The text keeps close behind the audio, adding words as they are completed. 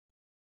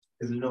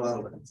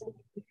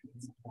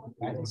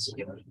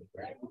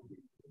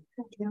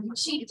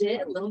She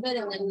did a little bit,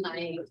 and then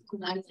I was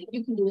like,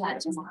 you can do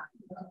that tomorrow.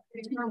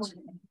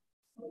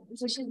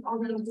 So she's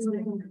already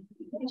doing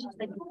it. She's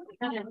like,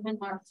 I got 10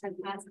 marks for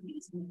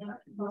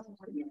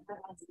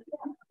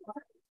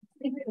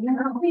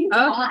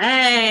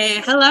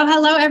Okay,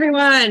 hello,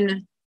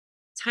 everyone.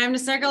 Time to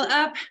circle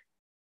up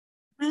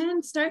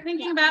and start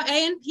thinking about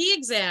A&P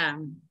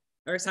exam.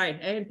 Or sorry,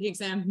 A&P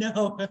exam,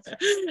 no.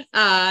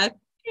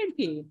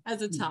 A&P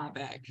as a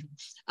topic.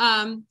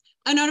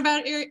 A note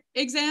about your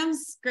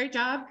exams, great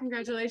job,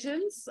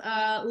 congratulations.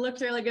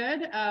 Looked really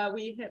good.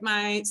 We hit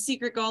my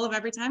secret goal of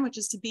every time, which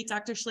is to beat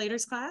Dr.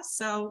 Schlater's class,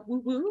 so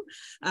woo-woo.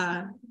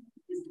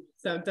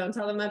 So don't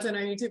tell them that's in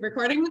our YouTube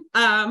recording,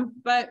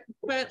 but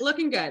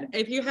looking good.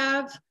 If you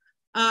have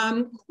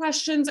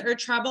questions or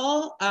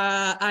trouble,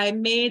 I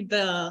made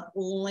the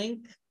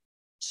link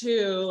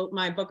to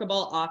my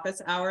bookable office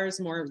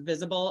hours more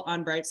visible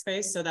on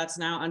Brightspace. So that's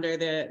now under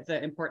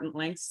the important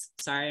links.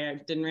 Sorry, I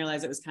didn't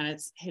realize it was kind of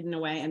hidden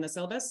away in the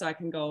syllabus. So I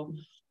can go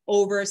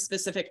over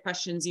specific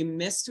questions you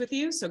missed with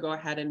you. So go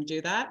ahead and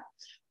do that.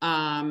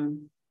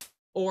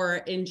 Or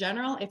in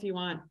general, if you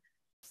want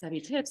study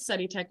tips,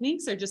 study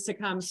techniques, or just to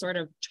come sort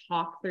of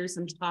talk through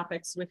some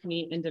topics with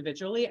me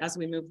individually as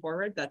we move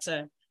forward, that's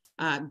a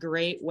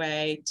great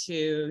way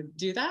to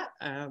do that.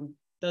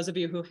 Those of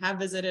you who have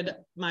visited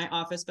my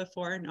office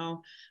before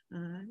know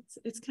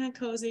it's kind of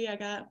cozy. I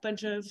got a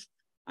bunch of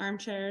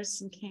armchairs,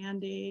 some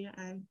candy.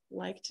 I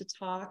like to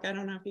talk. I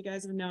don't know if you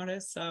guys have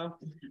noticed, so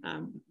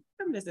come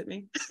visit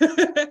me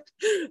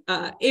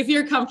if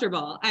you're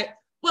comfortable.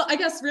 I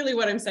guess really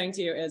what I'm saying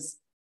to you is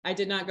I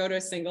did not go to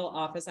a single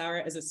office hour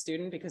as a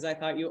student because I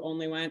thought you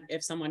only went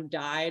if someone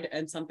died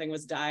and something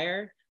was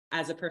dire.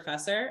 As a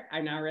professor,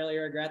 I now really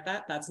regret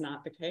that. That's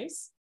not the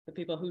case. The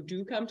people who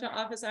do come to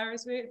office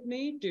hours with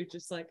me do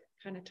just like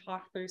kind of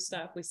talk through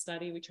stuff. We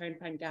study, we try and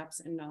find gaps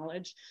in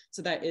knowledge.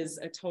 So that is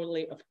a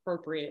totally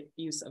appropriate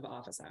use of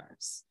office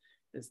hours,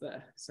 is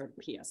the sort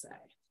of PSA.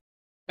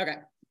 Okay,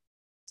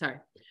 sorry,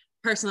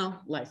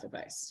 personal life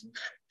advice.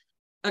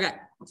 Okay,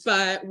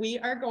 but we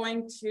are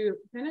going to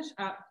finish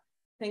up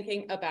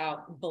thinking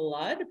about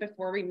blood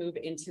before we move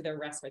into the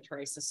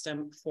respiratory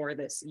system for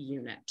this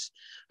unit.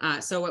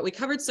 So what we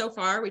covered so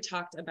far, we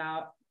talked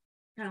about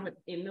kind of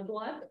within the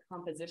blood, the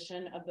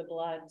composition of the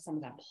blood, some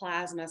of that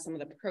plasma, some of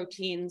the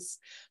proteins.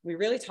 We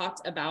really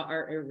talked about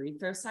our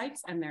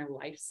erythrocytes and their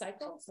life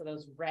cycle. So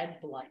those red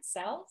blood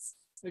cells,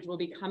 which will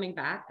be coming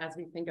back as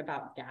we think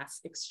about gas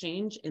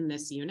exchange in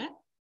this unit.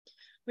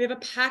 We have a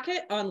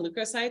packet on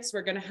leukocytes.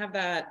 We're going to have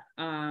that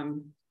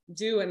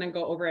do and then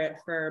go over it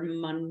for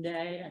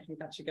Monday. I think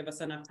that should give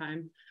us enough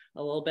time,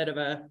 a little bit of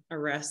a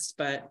rest,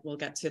 but we'll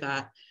get to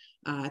that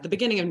at the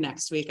beginning of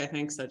next week, I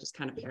think. So just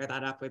kind of pair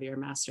that up with your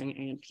mastering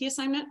A&P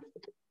assignment.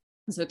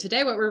 So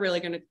today, what we're really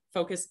going to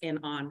focus in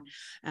on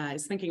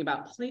is thinking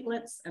about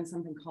platelets and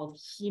something called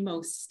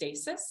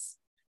hemostasis,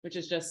 which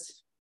is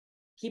just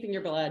keeping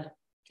your blood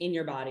in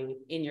your body,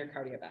 in your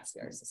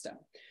cardiovascular system.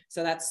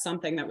 So that's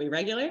something that we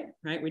regulate,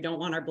 right? We don't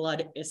want our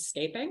blood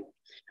escaping.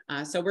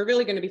 So we're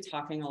really going to be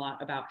talking a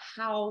lot about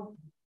how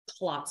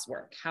clots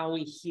work, how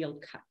we heal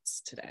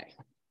cuts today.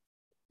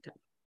 Okay.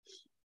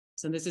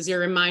 So this is your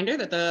reminder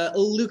that the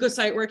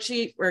leukocyte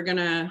worksheet, we're going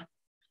to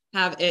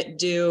have it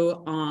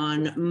due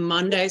on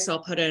Monday. So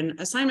I'll put an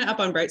assignment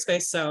up on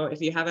Brightspace. So if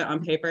you have it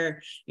on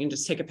paper, you can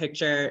just take a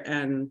picture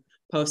and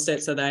post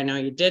it so that I know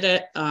you did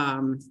it.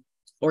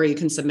 Or you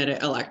can submit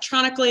it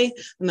electronically,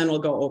 and then we'll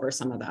go over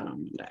some of that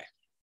on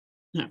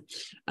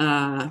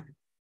Monday.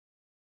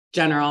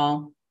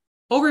 General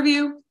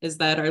overview is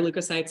that our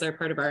leukocytes are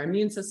part of our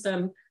immune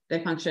system.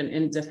 They function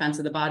in defense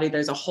of the body.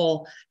 There's a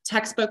whole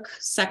textbook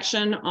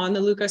section on the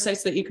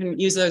leukocytes that you can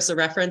use as a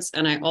reference.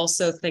 And I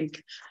also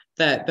think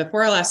that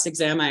before our last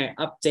exam, I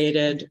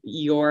updated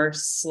your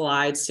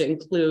slides to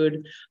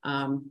include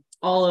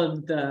all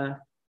of the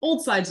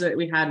old slides that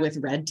we had with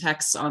red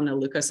text on the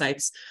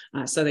leukocytes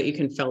so that you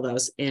can fill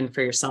those in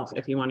for yourself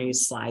if you want to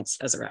use slides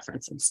as a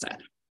reference instead.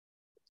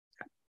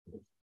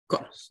 Okay.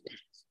 Cool.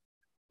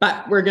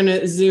 But we're going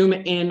to zoom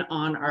in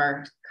on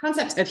our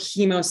concept of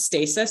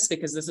hemostasis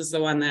because this is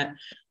the one that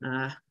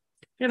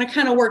going to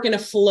kind of work in a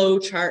flow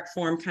chart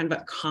form, kind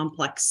of a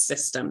complex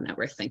system that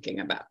we're thinking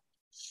about.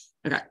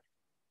 Okay.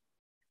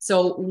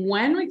 So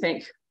when we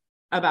think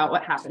about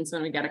what happens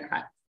when we get a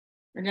cut,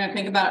 we're going to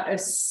think about a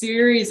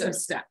series of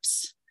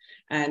steps.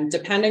 And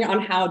depending on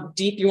how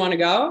deep you want to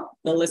go,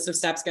 the list of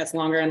steps gets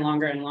longer and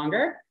longer and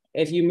longer.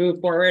 If you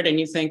move forward and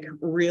you think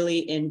really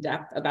in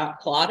depth about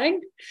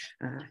clotting,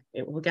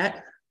 it will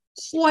get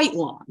quite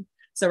long.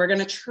 So we're going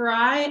to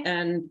try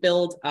and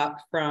build up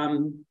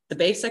from the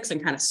basics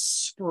and kind of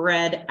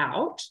spread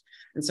out.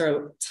 And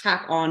so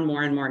tack on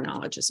more and more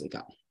knowledge as we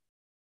go.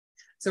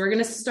 So we're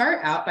going to start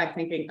out by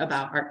thinking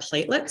about our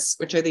platelets,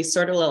 which are these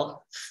sort of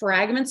little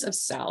fragments of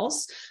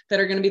cells that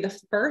are going to be the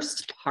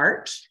first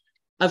part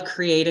of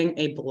creating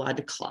a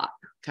blood clot.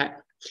 Okay.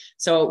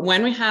 So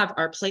when we have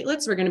our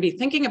platelets, we're going to be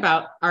thinking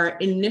about our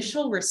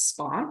initial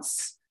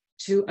response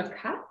to a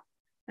cut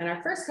And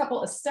our first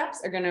couple of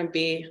steps are going to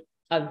be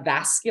a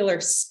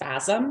vascular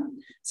spasm.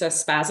 So a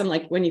spasm,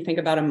 like when you think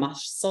about a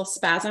muscle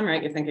spasm,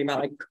 right? You're thinking about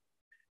like,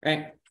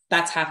 right?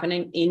 That's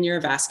happening in your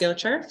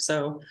vasculature.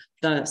 So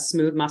the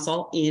smooth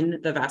muscle in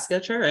the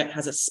vasculature, it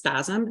has a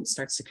spasm, it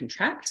starts to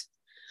contract.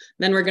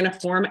 Then we're going to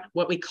form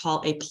what we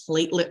call a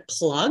platelet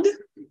plug.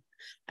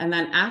 And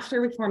then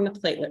after we form the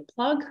platelet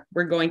plug,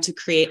 we're going to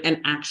create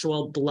an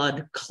actual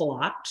blood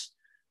clot,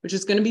 which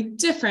is going to be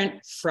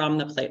different from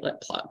the platelet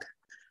plug.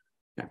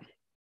 Okay.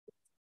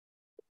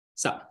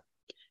 So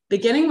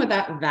beginning with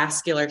that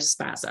vascular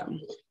spasm.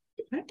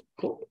 Okay,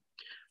 cool.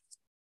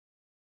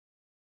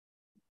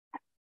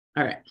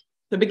 All right.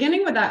 So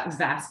beginning with that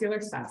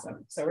vascular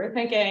spasm. So we're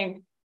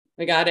thinking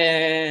we got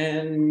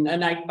in a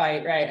knife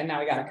bite, right? And now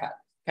we got a cut.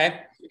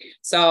 Okay.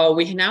 So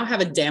we now have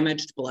a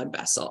damaged blood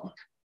vessel.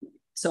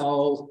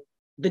 So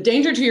the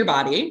danger to your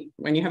body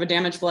when you have a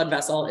damaged blood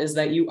vessel is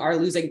that you are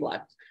losing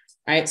blood.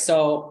 Right.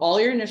 So all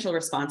your initial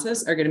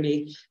responses are going to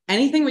be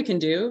anything we can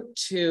do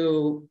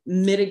to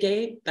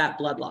mitigate that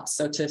blood loss.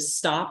 So to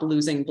stop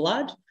losing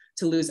blood,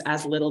 to lose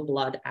as little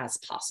blood as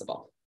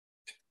possible.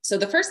 So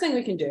the first thing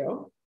we can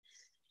do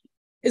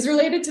is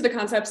related to the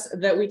concepts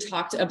that we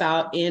talked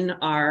about in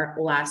our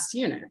last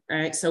unit,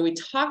 right? So we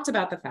talked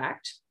about the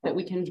fact that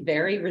we can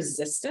vary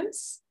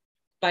resistance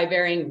by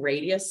varying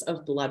radius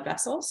of blood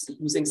vessels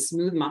using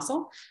smooth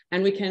muscle,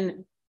 and we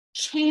can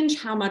change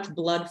how much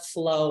blood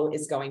flow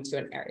is going to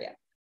an area,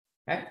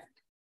 okay?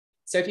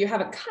 So if you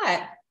have a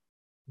cut,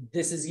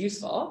 this is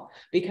useful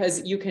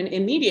because you can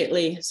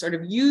immediately sort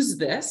of use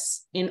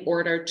this in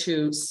order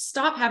to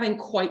stop having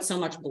quite so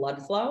much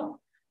blood flow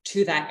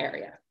to that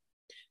area.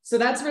 So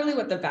that's really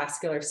what the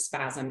vascular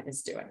spasm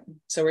is doing.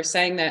 So we're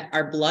saying that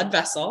our blood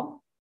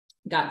vessel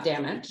got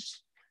damaged,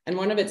 and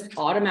one of its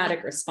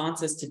automatic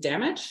responses to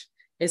damage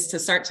is to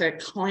start to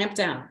clamp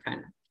down, kind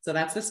of. So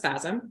that's the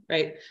spasm,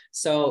 right?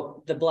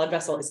 So the blood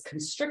vessel is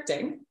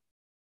constricting.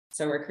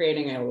 So we're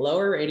creating a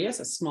lower radius,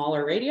 a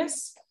smaller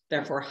radius,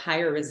 therefore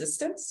higher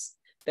resistance,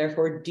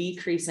 therefore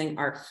decreasing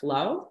our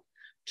flow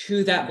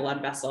to that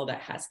blood vessel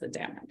that has the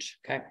damage,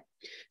 okay?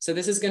 So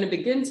this is going to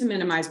begin to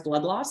minimize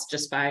blood loss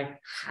just by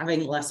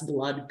having less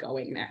blood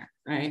going there,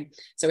 right?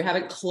 So we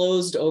haven't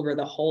closed over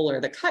the hole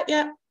or the cut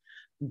yet,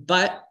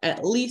 but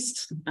at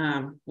least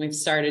we've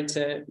started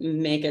to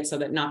make it so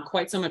that not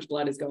quite so much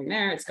blood is going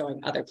there, it's going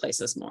other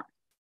places more.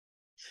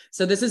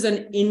 So this is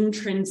an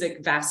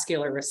intrinsic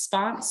vascular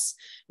response,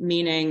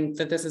 meaning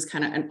that this is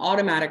kind of an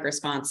automatic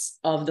response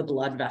of the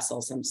blood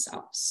vessels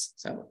themselves.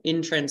 So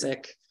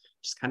intrinsic,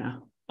 just kind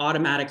of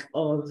automatic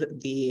of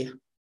the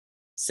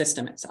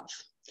system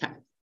itself. Okay.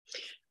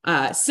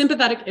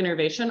 Sympathetic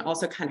innervation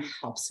also kind of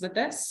helps with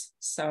this.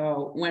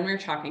 So when we're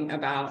talking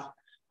about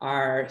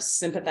our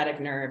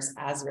sympathetic nerves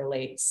as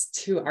relates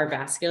to our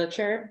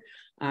vasculature,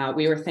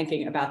 we were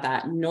thinking about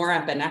that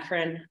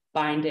norepinephrine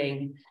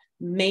binding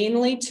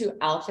mainly to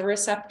alpha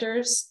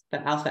receptors,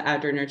 the alpha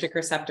adrenergic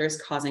receptors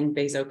causing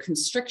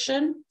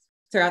vasoconstriction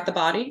throughout the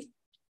body,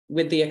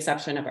 with the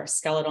exception of our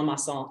skeletal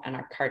muscle and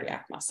our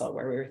cardiac muscle,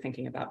 where we were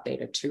thinking about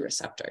beta 2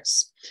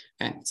 receptors.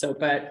 Okay, so,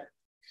 but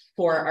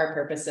for our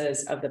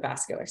purposes of the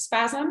vascular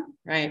spasm,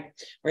 right,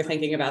 we're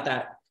thinking about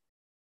that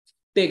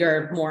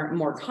bigger,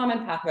 more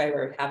common pathway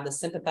where we have the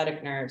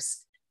sympathetic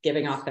nerves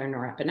giving off their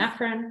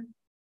norepinephrine,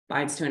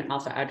 binds to an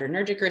alpha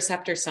adrenergic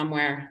receptor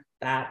somewhere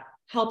that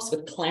helps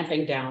with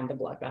clamping down the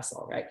blood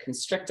vessel, right?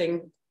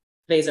 Constricting,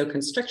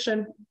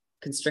 vasoconstriction,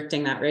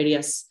 constricting that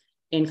radius,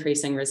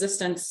 increasing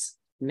resistance,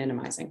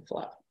 minimizing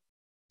flow.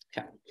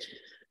 Okay,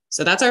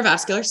 so that's our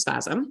vascular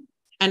spasm.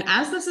 And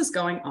as this is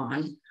going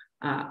on,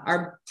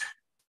 our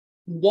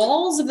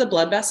walls of the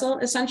blood vessel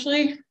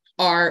essentially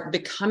are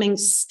becoming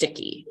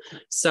sticky.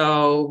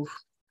 So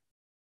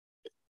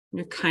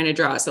you kind of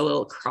draw us a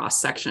little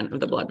cross section of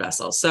the blood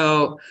vessel.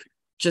 So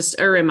just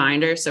a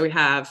reminder, so we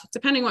have,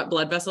 depending what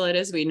blood vessel it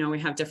is, we know we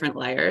have different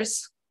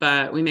layers,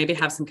 but we maybe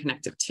have some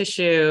connective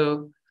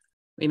tissue,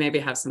 we maybe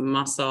have some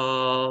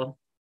muscle,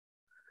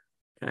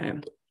 okay?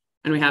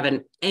 And we have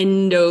an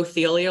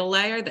endothelial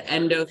layer. The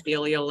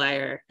endothelial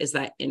layer is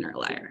that inner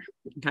layer,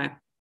 okay?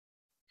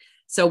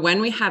 So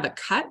when we have a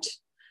cut,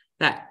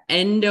 that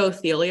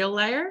endothelial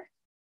layer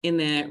in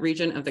the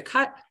region of the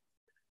cut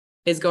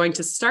is going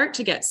to start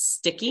to get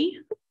sticky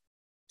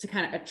to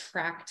kind of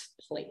attract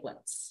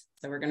platelets.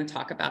 So we're going to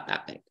talk about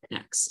that bit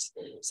next.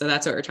 So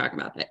that's what we're talking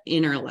about, the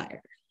inner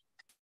layer.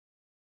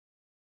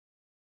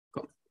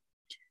 Cool.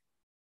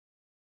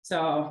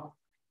 So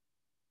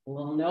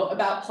we'll know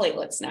about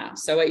platelets now.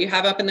 So what you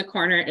have up in the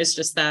corner is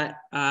just that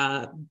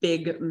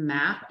big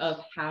map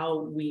of how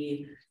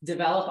we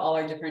develop all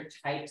our different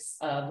types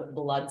of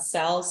blood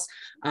cells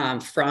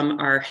from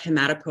our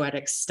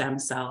hematopoietic stem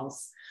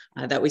cells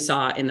that we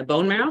saw in the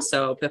bone marrow.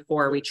 So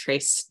before we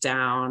traced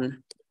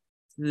down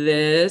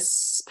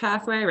this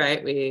pathway,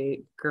 right,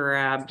 we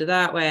grabbed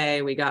that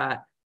way, we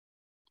got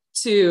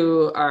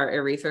to our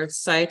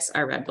erythrocytes,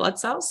 our red blood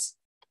cells,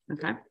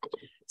 okay?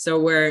 So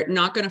we're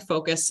not going to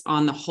focus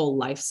on the whole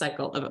life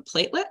cycle of a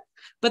platelet,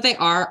 but they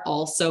are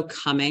also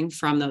coming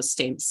from those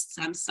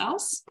stem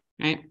cells,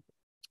 right?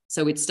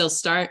 So we'd still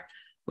start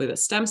with a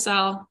stem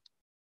cell.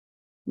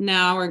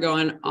 Now we're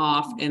going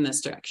off in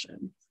this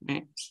direction,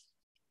 right?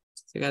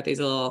 So we got these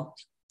little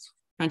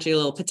crunchy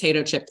little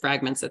potato chip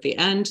fragments at the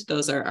end.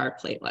 Those are our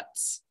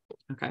platelets,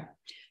 okay?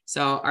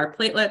 So our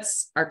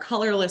platelets are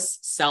colorless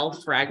cell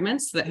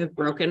fragments that have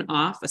broken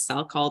off a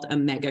cell called a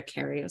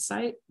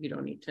megakaryocyte. You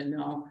don't need to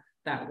know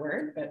that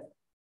word, but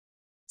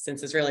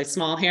since it's really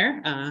small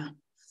here, I'm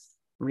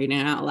reading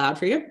it out loud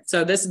for you.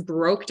 So this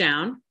broke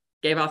down,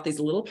 gave off these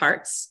little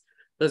parts.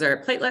 Those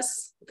are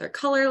platelets. They're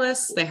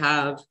colorless. They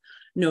have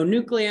no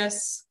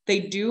nucleus.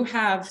 They do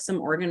have some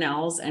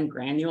organelles and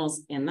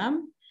granules in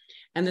them.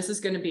 And this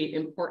is going to be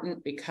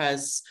important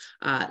because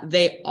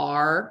they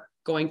are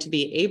going to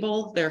be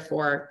able,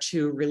 therefore,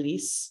 to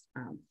release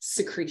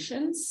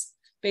secretions,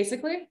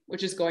 basically,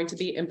 which is going to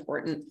be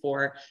important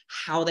for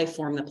how they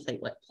form the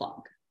platelet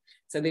plug.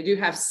 So they do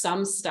have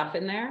some stuff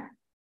in there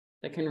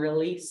that can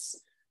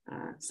release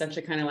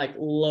essentially kind of like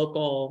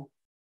local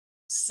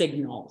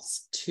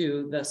signals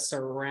to the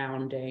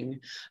surrounding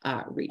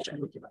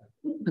region.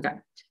 Okay,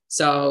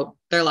 so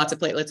there are lots of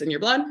platelets in your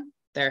blood.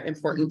 They're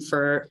important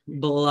for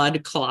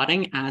blood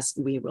clotting, as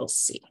we will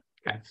see.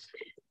 Okay,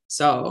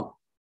 so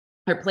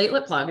our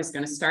platelet plug is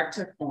going to start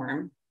to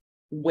form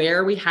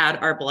where we had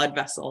our blood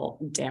vessel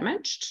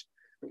damaged.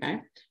 Okay,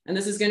 and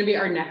this is going to be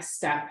our next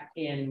step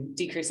in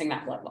decreasing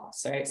that blood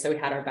loss. Right, so we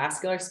had our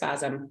vascular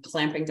spasm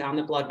clamping down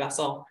the blood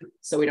vessel,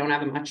 so we don't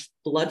have much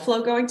blood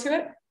flow going to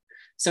it.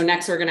 So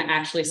next, we're going to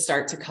actually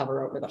start to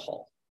cover over the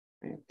hole.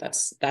 Right?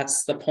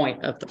 That's the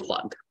point of the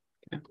plug.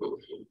 Okay.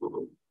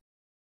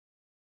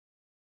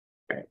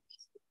 Right.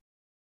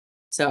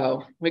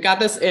 So we got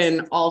this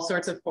in all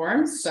sorts of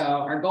forms. So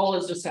our goal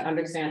is just to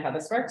understand how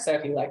this works. So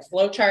if you like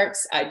flow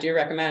charts, I do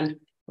recommend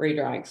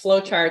redrawing flow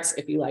charts.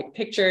 If you like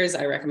pictures,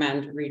 I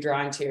recommend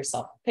redrawing to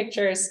yourself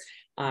pictures.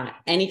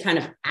 Any kind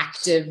of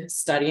active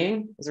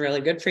studying is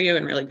really good for you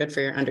and really good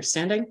for your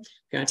understanding.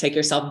 If you want to take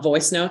yourself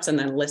voice notes and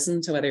then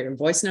listen to whether your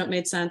voice note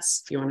made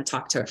sense, if you want to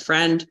talk to a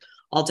friend,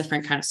 all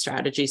different kind of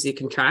strategies you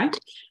can try.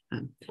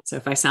 So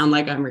if I sound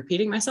like I'm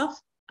repeating myself,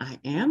 I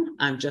am.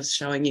 I'm just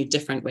showing you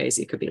different ways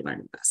you could be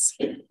learning this.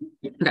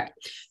 Okay,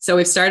 so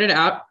we've started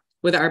out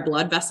with our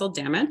blood vessel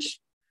damage,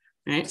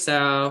 right?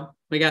 So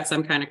we got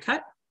some kind of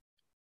cut.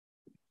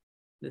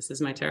 This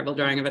is my terrible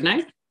drawing of a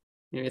knife.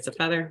 Maybe it's a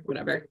feather,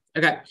 whatever.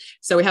 Okay,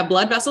 so we have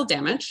blood vessel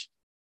damage.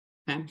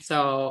 Okay,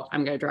 so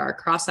I'm going to draw a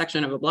cross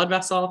section of a blood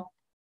vessel.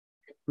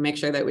 Make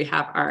sure that we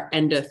have our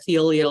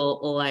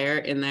endothelial layer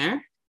in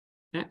there.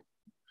 Okay.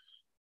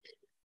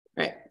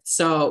 Right,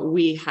 so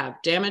we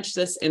have damaged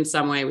this in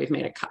some way. We've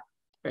made a cut,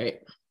 right?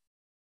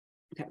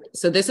 Okay,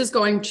 so this is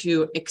going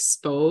to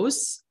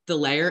expose the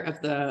layer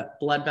of the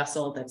blood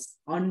vessel that's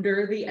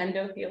under the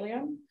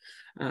endothelium.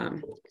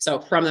 So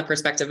from the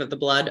perspective of the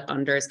blood,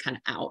 under is kind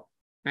of out,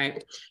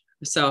 right?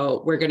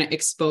 So we're going to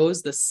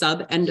expose the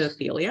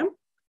subendothelium.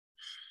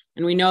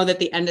 And we know that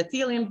the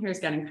endothelium here is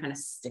getting kind of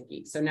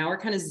sticky. So now we're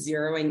kind of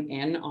zeroing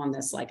in on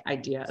this like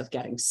idea of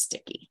getting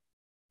sticky.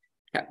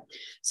 Okay,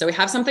 so we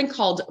have something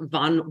called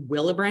von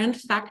Willebrand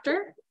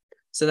factor.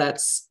 So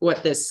that's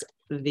what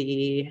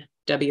the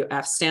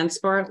WF stands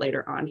for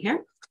later on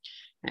here.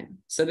 Okay,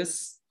 so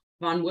this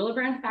von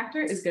Willebrand factor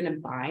is going to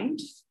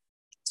bind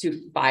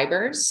to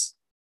fibers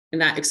in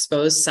that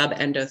exposed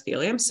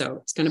subendothelium. So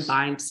it's going to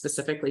bind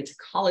specifically to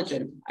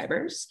collagen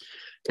fibers.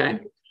 Okay,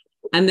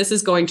 and this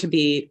is going to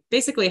be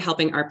basically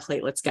helping our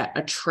platelets get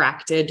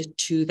attracted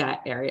to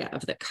that area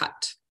of the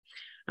cut.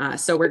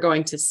 So we're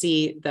going to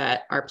see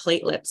that our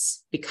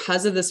platelets,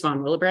 because of this von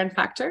Willebrand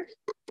factor,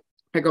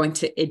 are going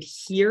to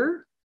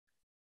adhere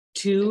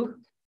to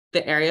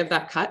the area of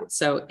that cut.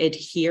 So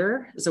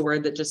adhere is a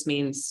word that just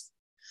means,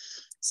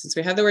 since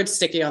we have the word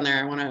sticky on there,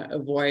 I want to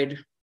avoid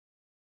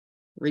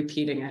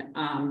repeating it.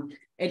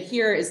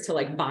 Adhere is to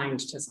like bind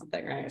to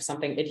something, right? If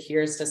something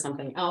adheres to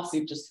something else,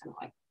 you've just kind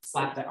of like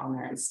slapped it on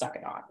there and stuck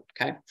it on,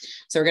 okay?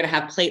 So we're going to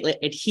have platelet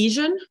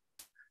adhesion.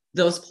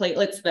 Those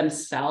platelets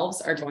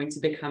themselves are going to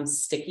become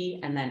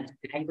sticky and then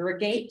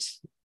aggregate.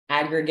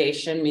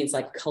 Aggregation means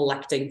like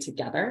collecting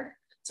together.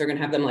 So we're going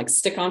to have them like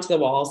stick onto the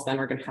walls. Then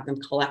we're going to have them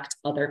collect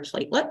other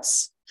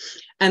platelets.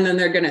 And then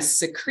they're going to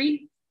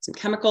secrete some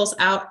chemicals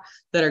out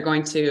that are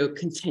going to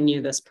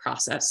continue this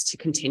process to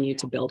continue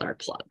to build our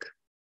plug.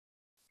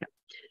 Okay.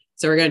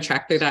 So we're going to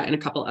track through that in a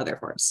couple other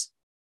forms.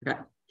 Okay.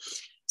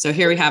 So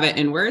here we have it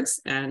in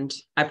words, and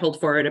I pulled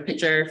forward a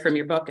picture from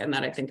your book, and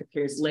that I think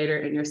appears later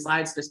in your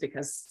slides just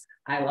because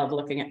I love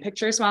looking at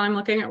pictures while I'm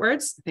looking at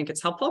words. I think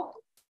it's helpful.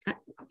 Okay.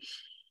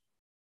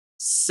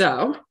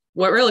 So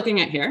what we're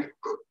looking at here,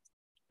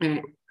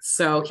 right,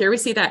 so here we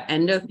see that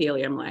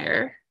endothelium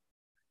layer,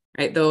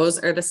 right? Those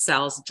are the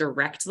cells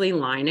directly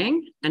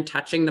lining and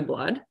touching the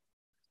blood,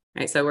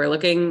 right? So we're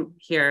looking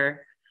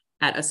here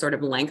at a sort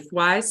of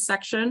lengthwise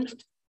section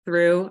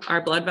through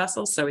our blood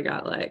vessels. So we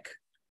got like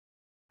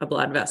a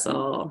blood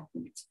vessel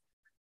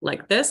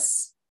like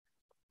this,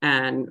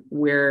 and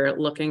we're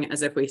looking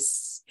as if we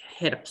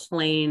hit a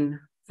plane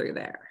through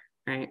there,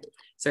 right?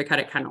 So we cut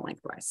it kind of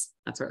lengthwise.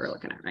 That's what we're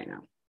looking at right now.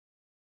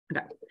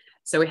 Okay,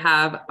 so we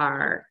have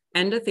our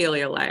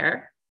endothelial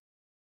layer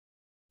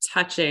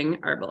touching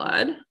our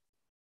blood,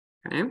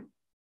 okay?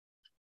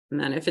 And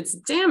then if it's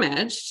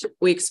damaged,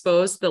 we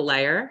expose the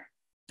layer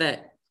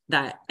that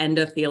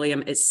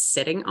endothelium is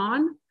sitting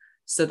on.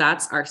 So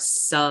that's our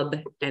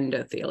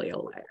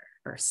subendothelial layer,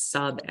 or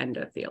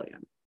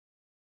subendothelium.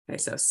 Okay,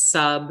 so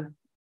sub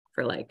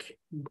for like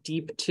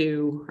deep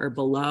to or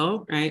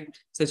below, right?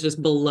 So it's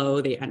just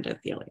below the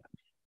endothelium.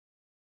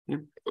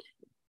 Okay.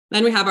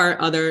 Then we have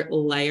our other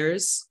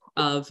layers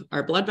of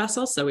our blood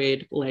vessels. So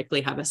we'd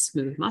likely have a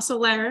smooth muscle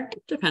layer,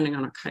 depending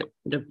on what kind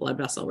of blood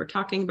vessel we're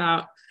talking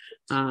about.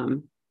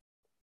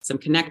 Some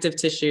connective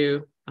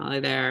tissue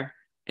there.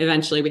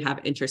 Eventually, we have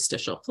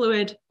interstitial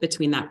fluid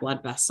between that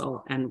blood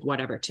vessel and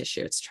whatever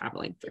tissue it's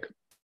traveling through.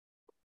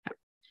 Okay.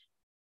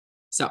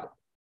 So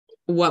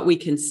what we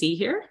can see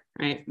here,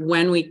 right,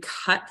 when we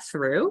cut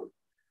through,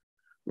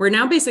 we're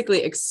now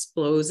basically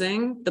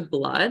exposing the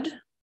blood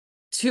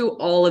to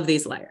all of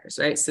these layers,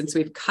 right? Since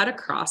we've cut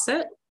across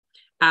it,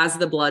 as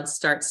the blood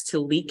starts to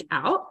leak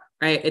out,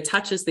 right, it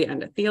touches the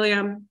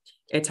endothelium,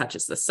 it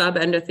touches the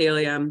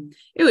subendothelium.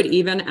 It would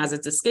even, as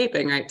it's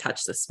escaping, right,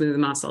 touch the smooth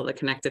muscle, the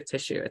connective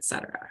tissue, et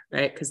cetera,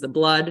 right? Because the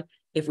blood,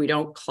 if we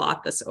don't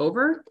clot this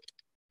over,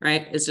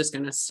 right, is just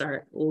going to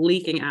start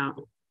leaking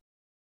out,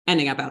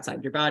 ending up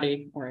outside your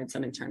body or in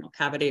some internal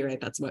cavity, right?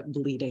 That's what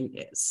bleeding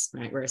is,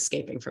 right? We're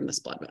escaping from this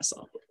blood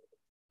vessel.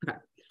 Okay.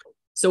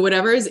 So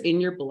whatever is in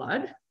your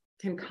blood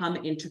can come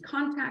into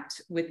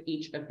contact with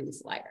each of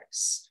these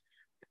layers.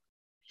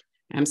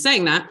 I'm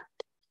saying that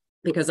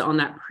because on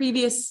that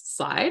previous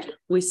slide,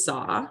 we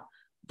saw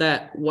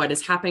that what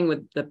is happening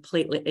with the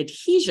platelet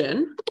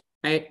adhesion,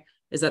 right,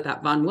 is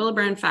that von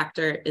Willebrand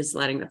factor is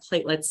letting the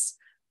platelets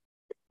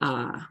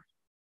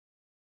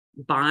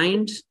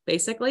bind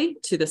basically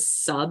to the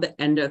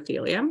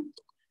subendothelium,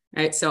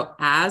 right? So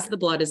as the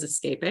blood is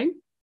escaping,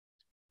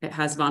 it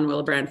has von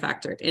Willebrand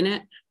factor in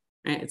it,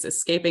 right? It's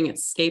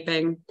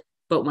escaping,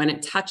 but when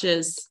it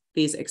touches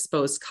these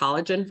exposed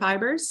collagen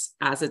fibers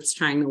as it's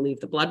trying to leave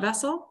the blood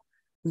vessel,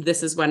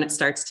 this is when it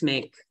starts to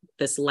make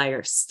this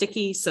layer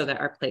sticky so that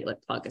our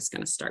platelet plug is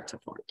going to start to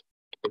form.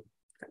 Okay.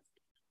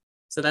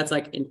 So that's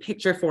like in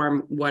picture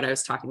form what I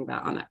was talking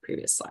about on that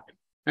previous slide.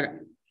 Okay.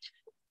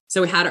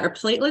 So we had our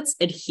platelets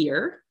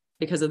adhere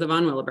because of the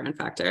von Willebrand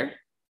factor.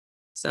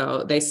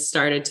 So they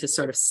started to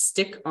sort of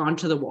stick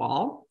onto the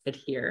wall,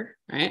 adhere,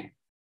 right?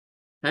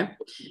 Okay.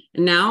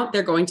 And now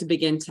they're going to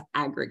begin to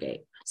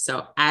aggregate.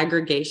 So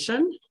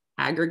aggregation,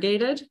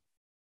 aggregated,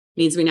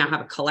 means we now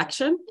have a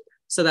collection.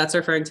 So that's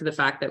referring to the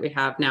fact that we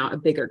have now a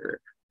bigger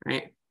group,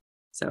 right?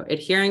 So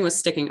adhering was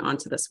sticking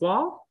onto this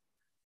wall.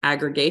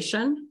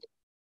 Aggregation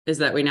is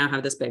that we now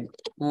have this big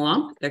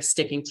lump. They're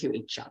sticking to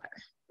each other,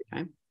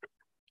 okay?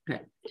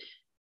 Okay.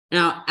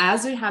 Now,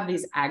 as we have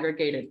these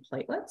aggregated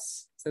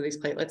platelets, so these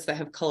platelets that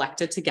have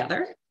collected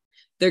together,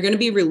 they're going to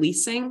be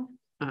releasing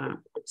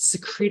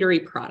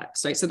secretory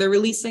products, right? So they're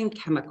releasing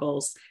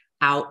chemicals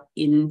out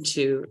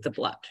into the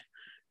blood,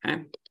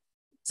 okay?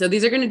 So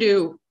these are going to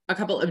do a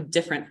couple of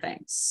different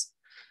things.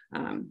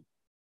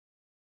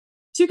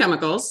 Two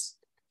chemicals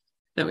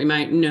that we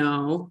might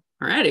know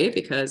already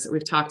because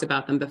we've talked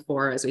about them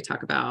before as we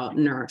talk about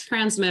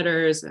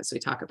neurotransmitters, as we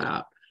talk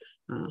about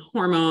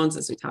hormones,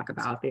 as we talk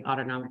about the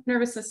autonomic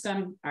nervous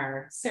system,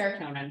 are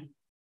serotonin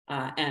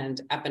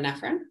and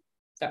epinephrine.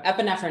 So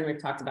epinephrine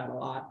we've talked about a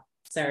lot.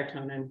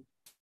 Serotonin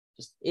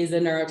just is a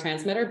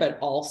neurotransmitter, but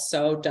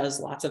also does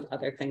lots of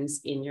other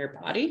things in your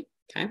body,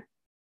 okay?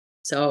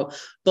 So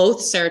both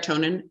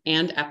serotonin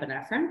and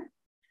epinephrine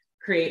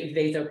create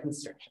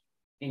vasoconstriction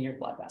in your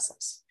blood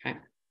vessels, okay?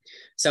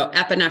 So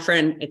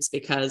epinephrine, it's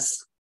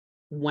because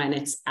when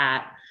it's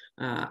at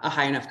a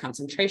high enough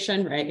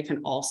concentration, right, it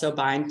can also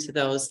bind to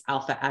those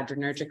alpha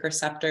adrenergic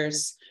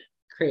receptors,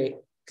 create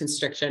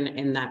constriction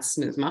in that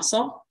smooth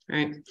muscle,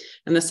 right?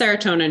 And the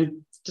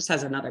serotonin just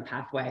has another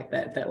pathway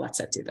that lets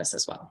it do this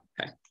as well,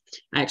 okay?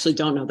 I actually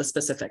don't know the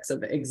specifics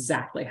of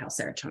exactly how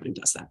serotonin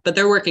does that, but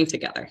they're working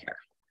together here,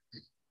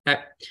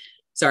 okay?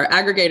 So our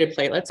aggregated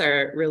platelets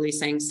are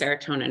releasing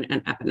serotonin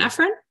and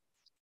epinephrine,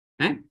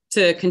 okay,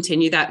 to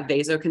continue that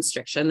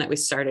vasoconstriction that we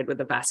started with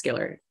the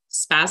vascular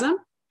spasm.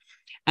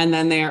 And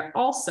then they are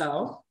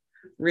also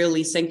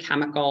releasing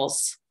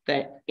chemicals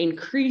that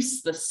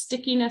increase the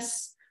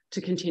stickiness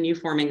to continue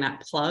forming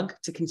that plug,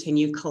 to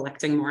continue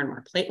collecting more and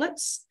more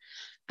platelets,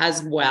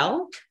 as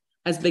well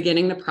as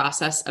beginning the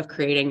process of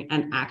creating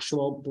an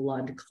actual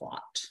blood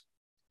clot.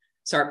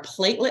 So our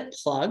platelet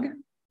plug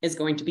is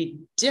going to be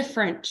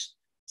different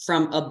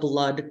from a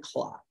blood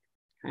clot,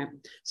 okay?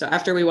 So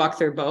after we walk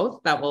through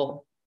both, that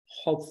will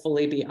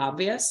hopefully be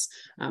obvious,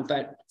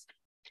 but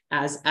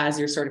as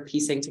you're sort of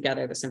piecing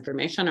together this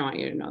information, I want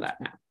you to know that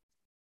now.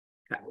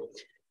 Okay.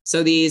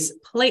 So these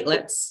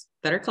platelets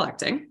that are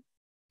collecting,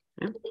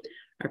 okay,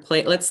 are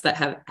platelets that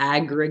have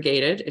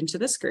aggregated into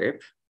this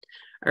group,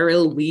 are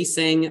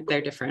releasing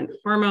their different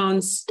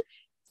hormones.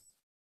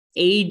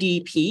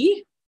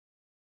 ADP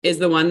is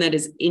the one that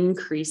is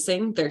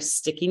increasing their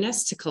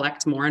stickiness to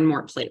collect more and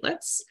more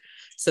platelets.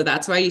 So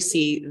that's why you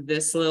see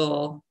this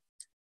little,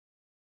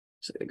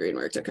 actually the green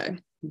worked, okay.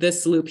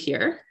 this loop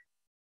here.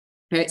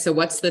 All right, so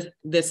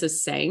this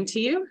is saying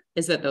to you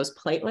is that those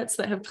platelets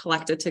that have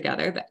collected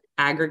together, the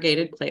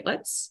aggregated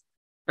platelets,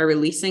 are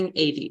releasing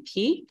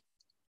ADP.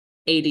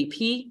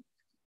 ADP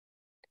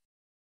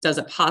does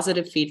a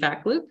positive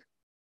feedback loop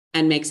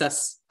and makes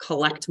us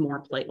collect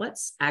more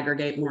platelets,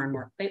 aggregate more and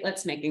more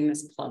platelets, making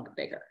this plug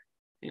bigger.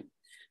 Okay.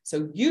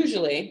 So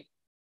usually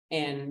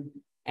in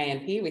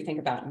A&P, we think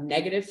about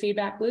negative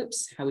feedback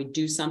loops, how we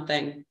do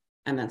something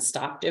and then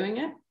stop doing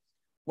it.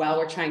 While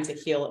we're trying to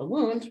heal a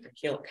wound or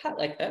heal a cut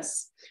like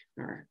this,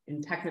 or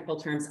in technical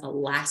terms, a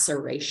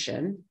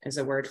laceration is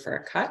a word for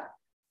a cut,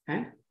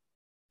 okay?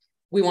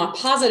 We want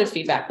positive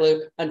feedback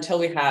loop until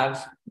we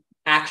have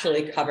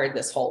actually covered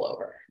this hole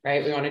over,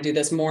 right? We want to do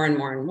this more and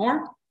more and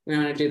more. We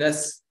want to do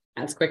this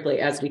as quickly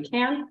as we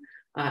can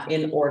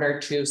in order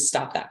to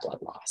stop that blood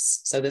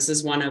loss. So this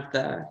is one of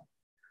the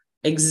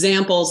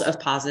examples of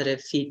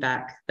positive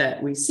feedback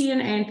that we see in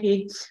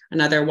A&P.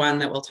 Another one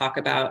that we'll talk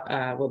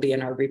about will be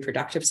in our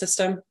reproductive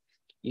system.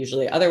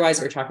 Usually, otherwise,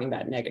 we're talking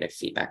about negative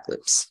feedback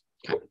loops.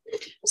 Okay.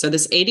 So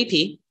this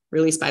ADP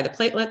released by the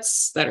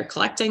platelets that are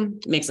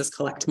collecting makes us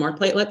collect more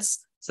platelets.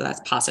 So that's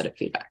positive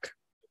feedback.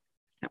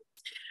 Okay.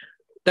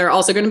 There are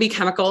also going to be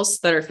chemicals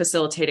that are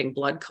facilitating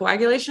blood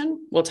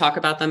coagulation. We'll talk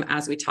about them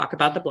as we talk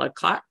about the blood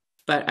clot.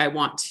 But I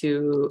want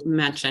to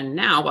mention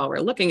now, while we're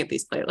looking at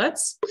these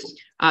platelets,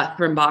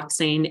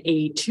 thromboxane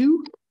A2.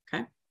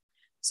 Okay,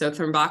 so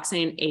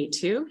thromboxane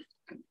A2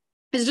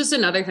 is just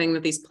another thing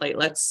that these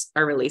platelets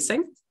are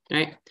releasing,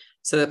 right?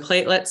 So the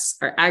platelets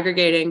are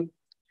aggregating,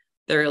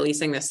 they're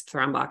releasing this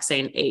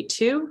thromboxane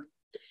A2.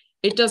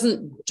 It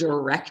doesn't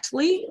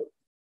directly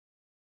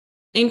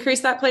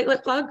increase that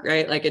platelet plug,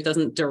 right? Like it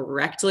doesn't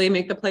directly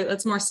make the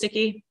platelets more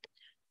sticky,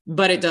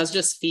 but it does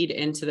just feed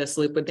into this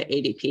loop with the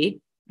ADP.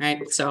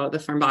 Right, so the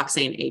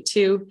thromboxane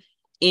A2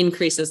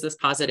 increases this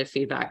positive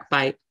feedback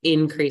by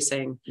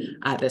increasing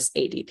this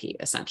ADP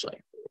essentially.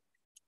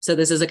 So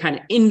this is a kind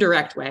of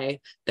indirect way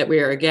that we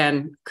are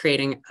again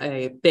creating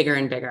a bigger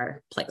and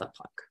bigger platelet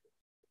plug.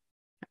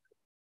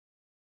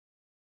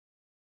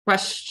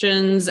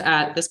 Questions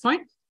at this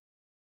point?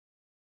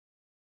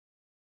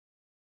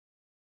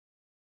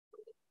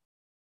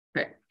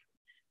 Great.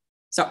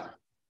 So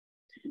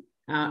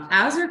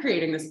as we're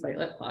creating this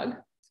platelet plug,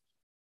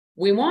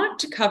 we want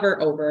to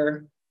cover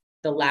over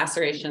the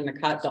laceration, the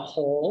cut, the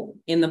hole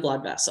in the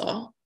blood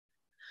vessel,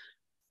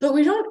 but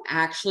we don't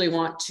actually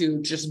want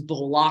to just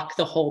block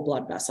the whole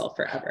blood vessel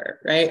forever,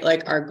 right?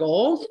 Like our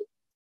goal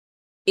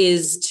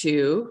is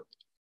to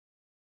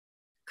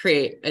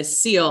create a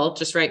seal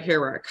just right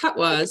here where our cut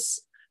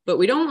was, but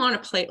we don't want a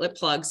platelet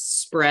plug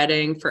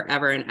spreading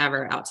forever and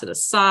ever out to the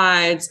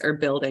sides or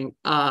building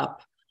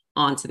up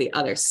onto the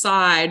other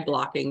side,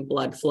 blocking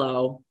blood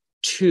flow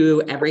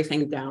to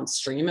everything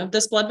downstream of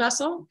this blood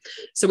vessel.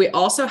 So we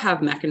also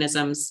have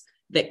mechanisms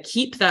that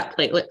keep that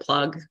platelet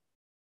plug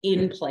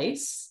in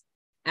place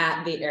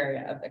at the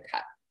area of the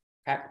cut.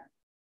 Okay.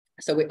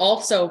 So we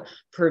also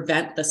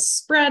prevent the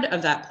spread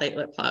of that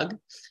platelet plug.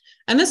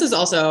 And this is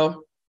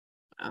also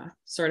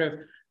sort of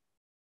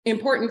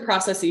important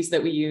processes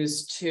that we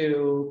use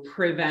to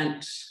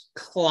prevent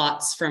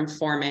clots from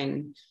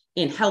forming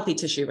in healthy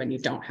tissue when you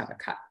don't have a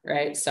cut,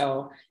 right?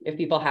 So if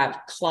people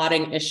have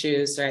clotting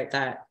issues, right,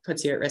 that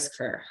puts you at risk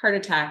for heart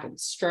attack and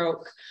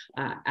stroke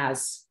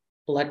as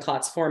blood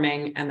clots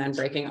forming and then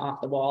breaking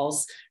off the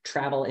walls,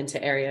 travel into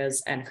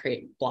areas and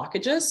create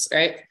blockages,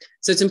 right?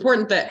 So it's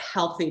important that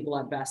healthy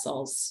blood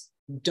vessels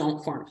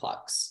don't form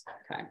plugs,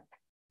 okay?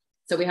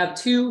 So we have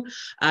two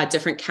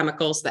different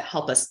chemicals that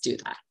help us do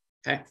that,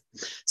 okay?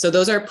 So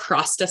those are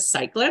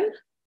prostacyclin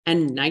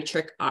and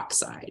nitric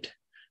oxide.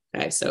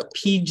 Okay, so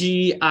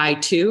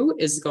PGI2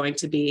 is going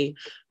to be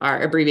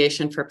our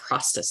abbreviation for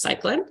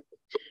prostacyclin.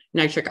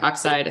 Nitric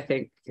oxide, I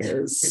think,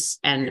 is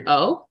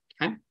NO.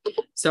 Okay,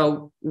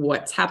 so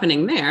what's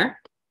happening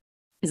there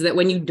is that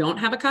when you don't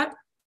have a cut,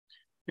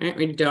 right,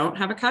 we don't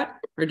have a cut,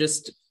 we're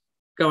just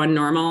going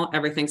normal,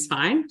 everything's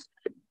fine.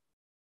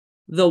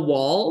 The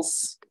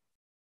walls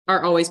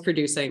are always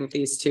producing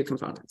these two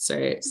components,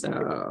 right?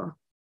 So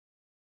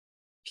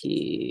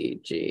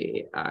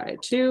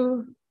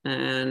PGI2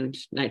 and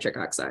nitric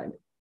oxide,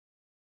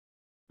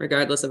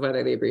 regardless of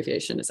whether the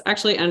abbreviation is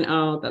actually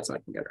NO, that's what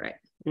I can get it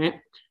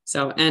right?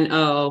 So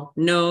NO,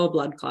 no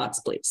blood clots,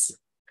 please.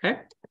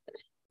 Okay,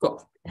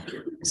 cool.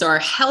 So our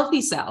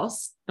healthy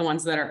cells, the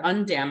ones that are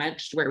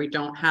undamaged, where we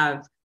don't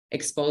have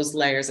exposed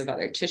layers of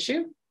other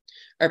tissue,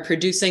 are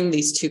producing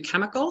these two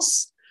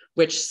chemicals,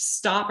 which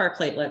stop our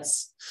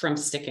platelets from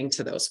sticking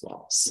to those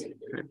walls.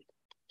 Okay.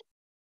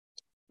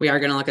 We are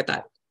going to look at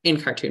that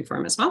in cartoon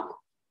form as well.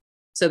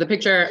 So the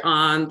picture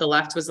on the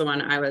left was the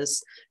one I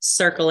was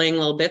circling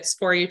little bits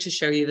for you to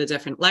show you the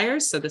different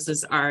layers. So this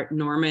is our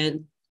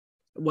normal,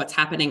 what's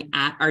happening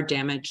at our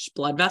damaged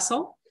blood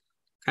vessel,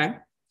 okay?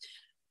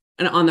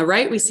 And on the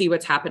right, we see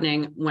what's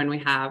happening when we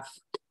have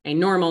a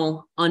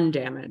normal,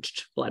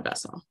 undamaged blood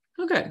vessel.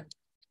 Oh, good.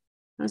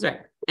 That's right.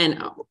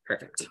 NO,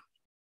 perfect.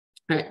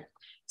 All right.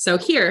 So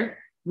here,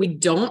 we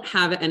don't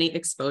have any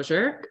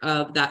exposure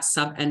of that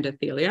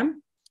subendothelium.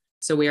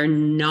 So we are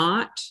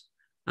not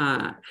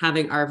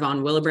having our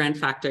von Willebrand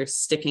factor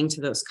sticking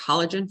to those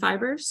collagen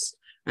fibers,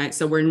 right?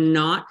 So we're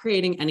not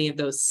creating any of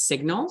those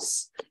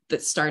signals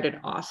that started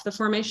off the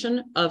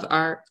formation of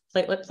our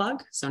platelet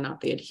plug. So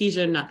not the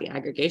adhesion, not the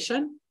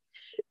aggregation.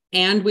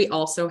 And we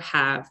also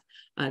have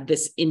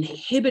this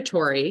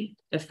inhibitory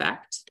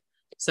effect.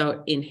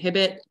 So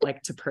inhibit,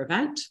 like to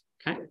prevent,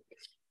 okay?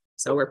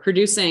 So we're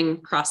producing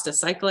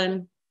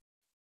prostacyclin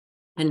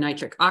and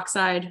nitric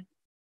oxide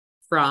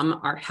from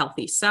our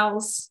healthy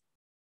cells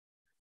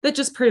that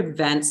just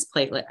prevents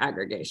platelet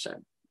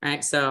aggregation,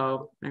 right?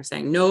 So they're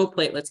saying no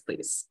platelets,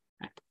 please.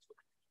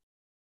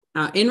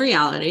 Right? In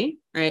reality,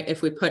 right,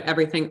 if we put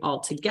everything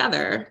all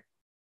together,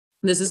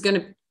 this is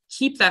going to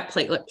keep that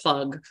platelet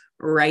plug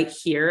right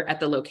here at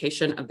the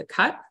location of the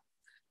cut,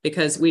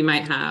 because we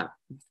might have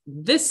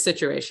this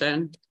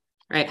situation,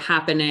 right,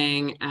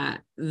 happening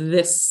at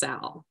this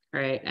cell,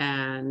 right,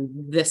 and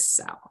this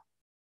cell,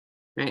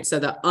 right? So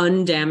the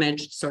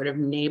undamaged sort of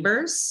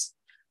neighbors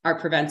are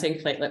preventing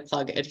platelet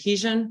plug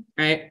adhesion,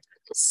 right?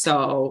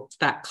 So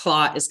that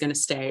clot is going to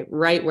stay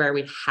right where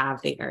we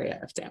have the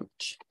area of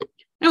damage.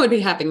 It would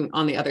be happening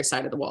on the other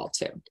side of the wall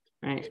too,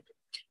 right?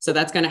 So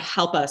that's going to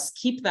help us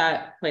keep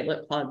that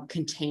platelet plug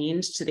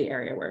contained to the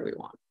area where we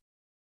want.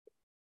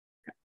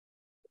 Okay.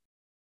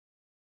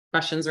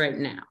 Questions right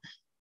now?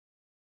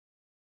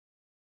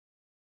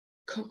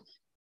 Cool.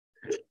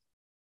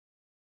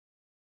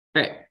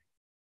 All right.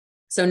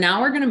 So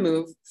now we're going to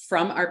move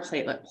from our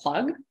platelet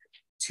plug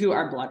to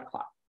our blood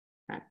clot.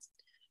 Okay.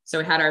 So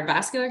we had our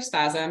vascular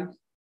spasm,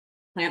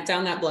 clamp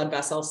down that blood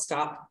vessel,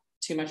 stop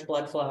too much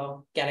blood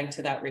flow getting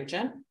to that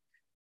region.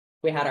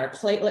 We had our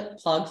platelet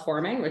plug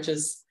forming, which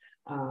is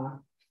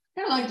kind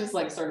of like just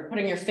like sort of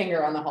putting your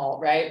finger on the hole,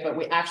 right? But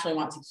we actually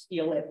want to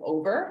heal it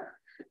over.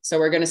 So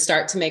we're going to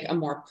start to make a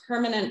more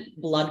permanent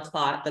blood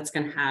clot that's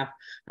going to have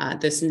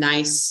this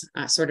nice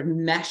sort of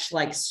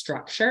mesh-like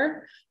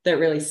structure that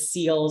really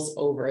seals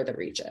over the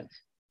region.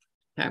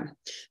 Okay.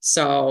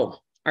 So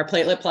our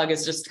platelet plug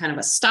is just kind of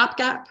a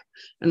stopgap,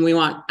 and we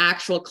want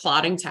actual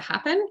clotting to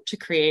happen to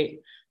create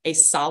a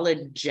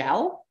solid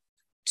gel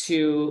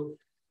to,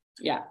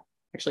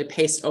 actually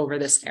paste over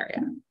this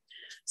area.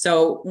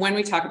 So when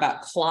we talk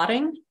about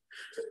clotting,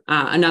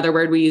 another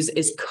word we use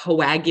is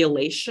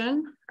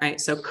coagulation, right?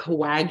 So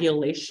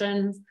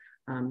coagulation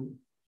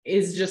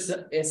is just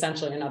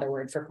essentially another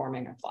word for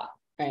forming a clot,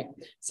 right?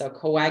 So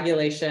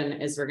coagulation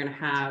is we're going to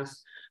have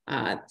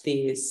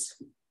these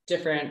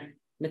different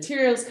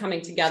materials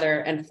coming together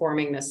and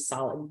forming this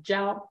solid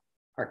gel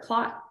or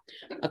clot.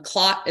 A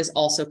clot is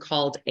also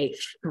called a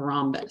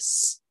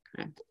thrombus.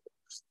 Okay.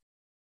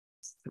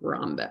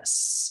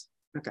 Thrombus.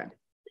 Okay.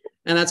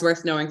 And that's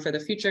worth knowing for the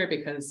future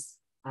because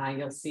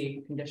you'll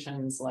see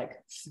conditions like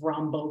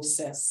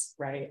thrombosis,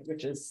 right?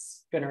 Which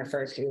is going to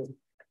refer to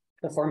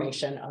the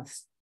formation of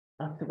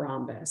a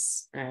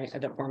thrombus, right?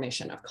 The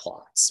formation of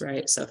clots,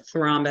 right? So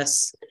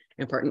thrombus,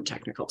 important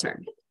technical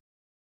term.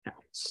 Yeah.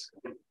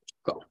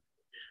 Cool.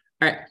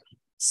 All right.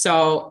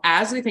 So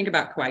as we think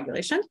about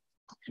coagulation,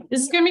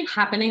 this is going to be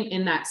happening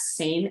in that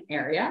same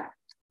area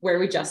where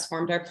we just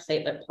formed our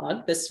platelet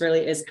plug. This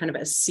really is kind of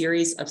a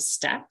series of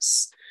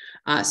steps.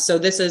 So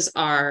this is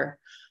our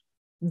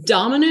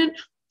dominant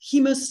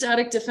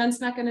hemostatic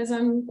defense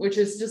mechanism, which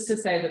is just to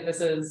say that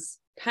this is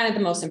kind of the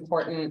most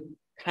important,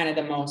 kind of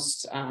the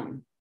most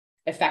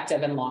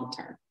effective and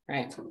long-term,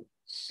 right?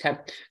 Okay.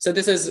 So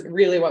this is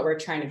really what we're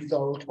trying to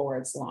go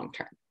towards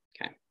long-term.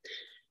 Okay.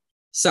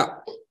 So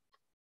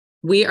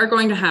we are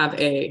going to have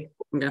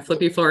I'm going to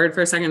flip you forward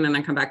for a second, and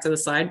then come back to the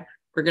slide.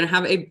 We're going to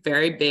have a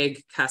very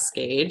big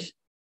cascade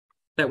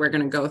that we're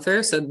going to go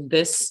through. So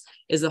this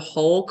is the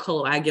whole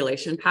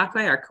coagulation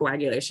pathway, our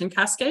coagulation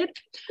cascade.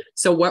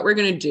 So what we're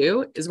going to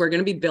do is we're going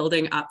to be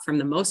building up from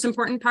the most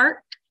important part,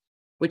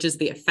 which is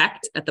the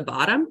effect at the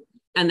bottom,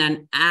 and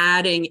then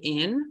adding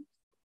in,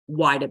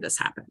 why did this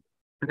happen?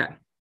 Okay.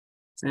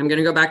 So I'm going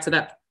to go back to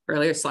that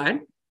earlier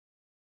slide,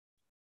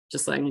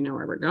 just letting you know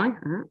where we're going.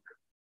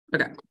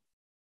 Okay.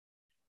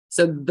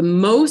 So the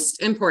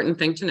most important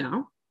thing to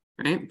know,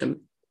 right? The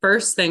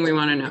first thing we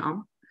want to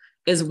know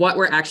is what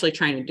we're actually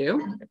trying to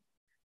do,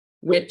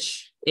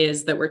 which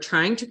is that we're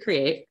trying to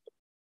create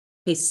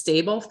a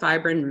stable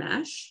fibrin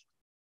mesh.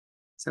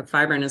 So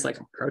fibrin is like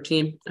a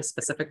protein, a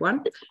specific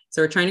one.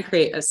 So we're trying to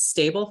create a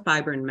stable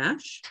fibrin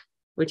mesh,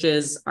 which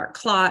is our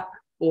clot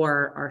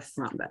or our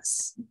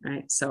thrombus,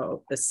 right?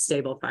 So the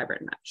stable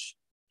fibrin mesh.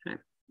 Okay.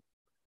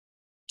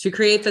 To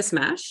create this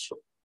mesh,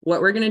 what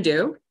we're going to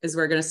do is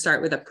we're going to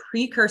start with a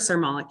precursor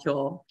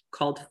molecule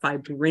called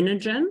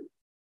fibrinogen.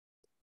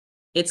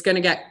 It's going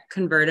to get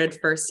converted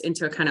first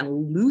into a kind of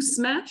loose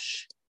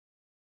mesh.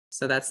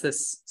 So that's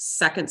this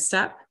second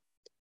step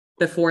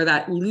before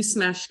that loose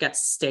mesh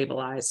gets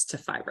stabilized to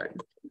fibrin.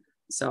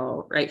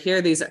 So right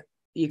here,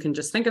 you can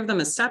just think of them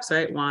as steps,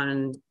 right?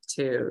 1,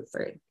 2,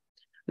 3. I'm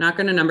not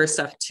going to number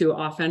stuff too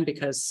often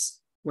because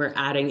we're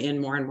adding in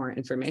more and more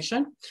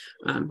information.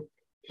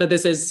 But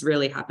this is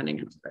really happening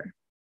in order.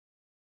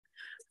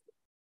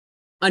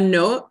 A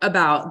note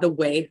about the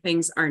way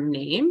things are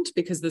named,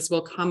 because this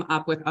will come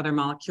up with other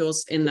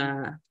molecules in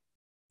the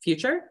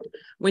future.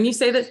 When you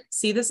say that,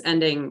 see this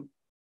ending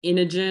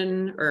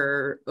inogen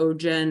or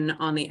ogen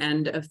on the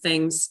end of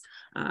things,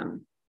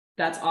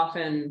 that's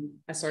often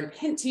a sort of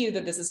hint to you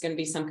that this is going to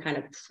be some kind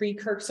of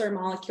precursor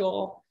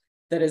molecule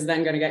that is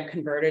then going to get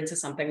converted to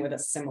something with a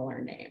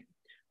similar name.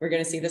 We're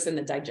going to see this in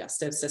the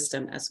digestive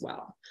system as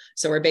well.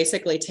 So we're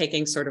basically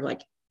taking sort of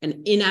like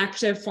an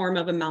inactive form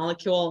of a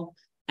molecule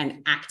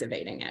and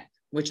activating it,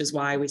 which is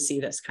why we see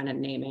this kind of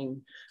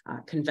naming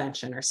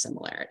convention or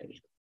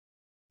similarity.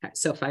 Okay,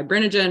 so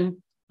fibrinogen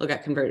will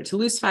get converted to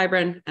loose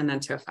fibrin and then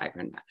to a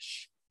fibrin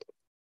mesh.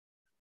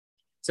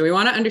 So we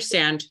want to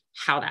understand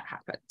how that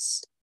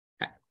happens.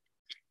 Okay.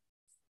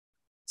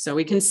 So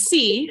we can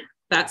see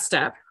that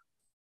step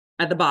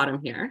at the bottom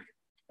here,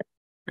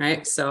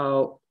 right?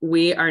 So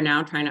we are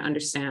now trying to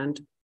understand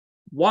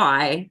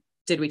why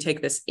did we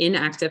take this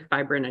inactive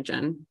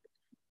fibrinogen,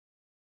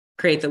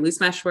 create the loose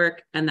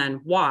meshwork, and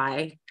then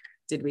why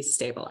did we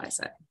stabilize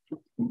it?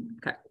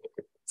 Okay.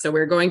 So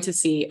we're going to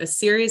see a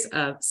series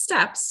of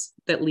steps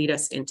that lead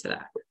us into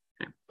that.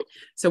 Okay.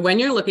 So when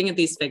you're looking at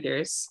these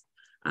figures,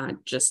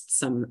 just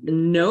some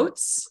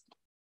notes.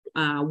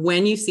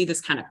 When you see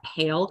this kind of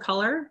pale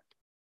color,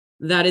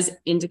 that is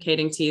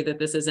indicating to you that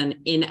this is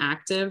an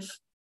inactive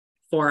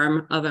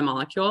form of a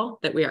molecule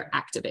that we are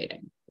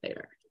activating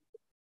later.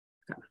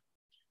 Okay.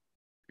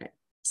 All right.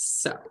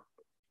 So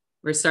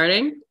we're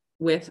starting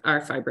with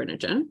our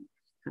fibrinogen.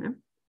 Okay.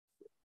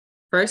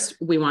 First,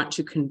 we want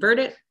to convert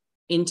it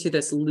into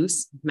this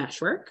loose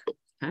meshwork.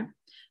 Okay.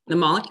 The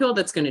molecule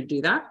that's going to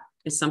do that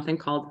is something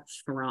called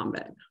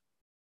thrombin.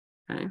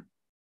 Okay.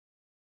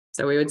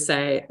 So we would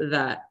say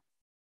that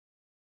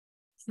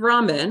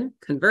thrombin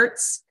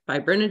converts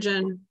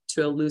fibrinogen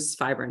to a loose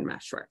fibrin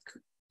meshwork,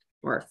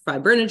 or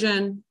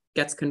fibrinogen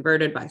gets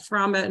converted by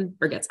thrombin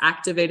or gets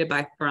activated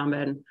by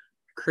thrombin,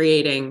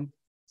 creating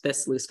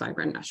this loose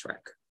fibrin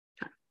meshwork.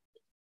 Okay.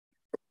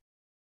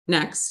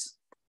 Next,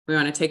 we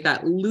want to take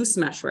that loose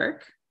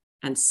meshwork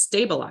and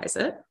stabilize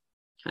it.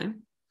 Okay.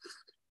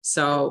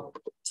 So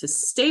to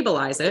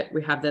stabilize it,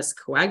 we have this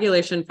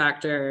coagulation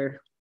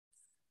factor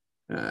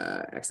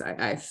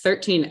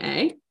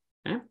XII13A.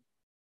 Okay.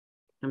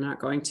 I'm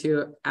not going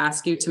to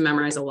ask you to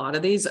memorize a lot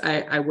of these.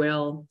 I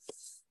will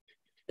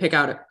pick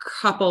out a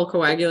couple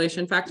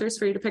coagulation factors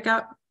for you to pick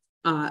out.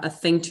 A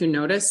thing to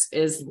notice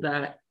is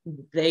that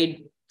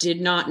they did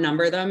not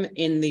number them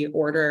in the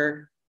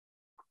order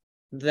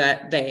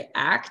that they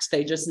act.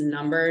 They just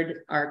numbered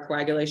our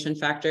coagulation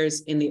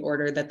factors in the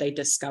order that they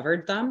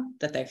discovered them,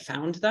 that they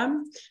found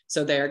them.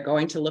 So they're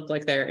going to look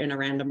like they're in a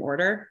random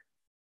order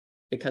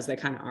because they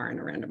kind of are in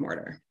a random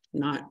order.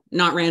 Not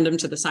random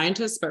to the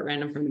scientists, but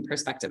random from the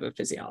perspective of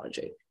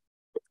physiology.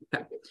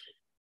 Okay.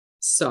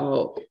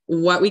 So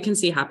what we can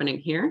see happening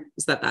here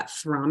is that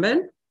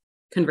thrombin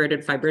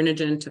converted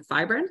fibrinogen to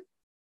fibrin.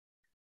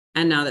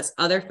 And now this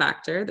other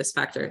factor, this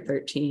factor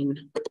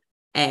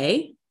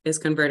 13A, is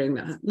converting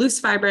the loose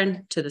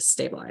fibrin to the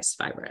stabilized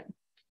fibrin.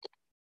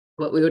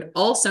 What we would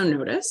also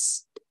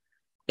notice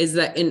is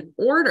that in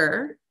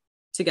order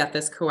to get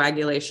this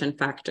coagulation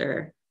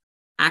factor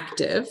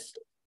active,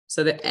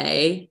 so the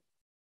A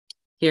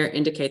here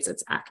indicates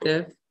it's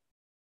active.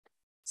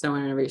 So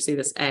whenever you see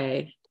this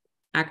A,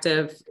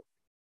 active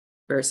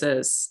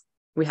versus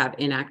we have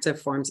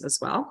inactive forms as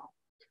well,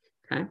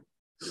 okay?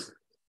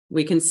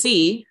 We can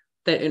see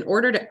that in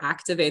order to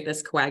activate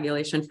this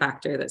coagulation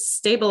factor that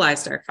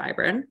stabilized our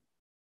fibrin,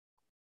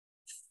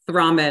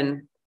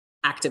 thrombin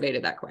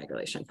activated that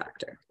coagulation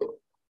factor.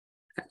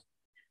 Okay.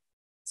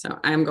 So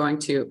I'm going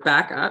to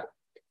back up.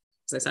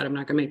 As I said, I'm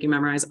not going to make you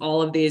memorize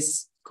all of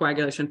these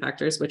coagulation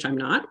factors, which I'm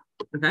not.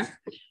 Okay.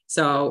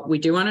 So we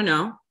do want to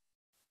know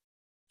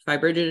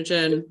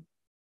fibrinogen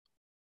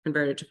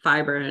converted to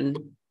fibrin,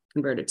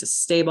 converted to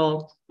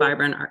stable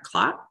fibrin, our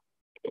clot.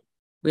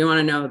 We want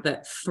to know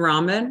that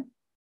thrombin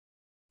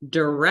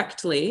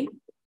directly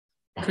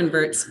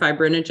converts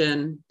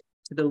fibrinogen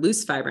to the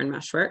loose fibrin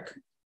meshwork.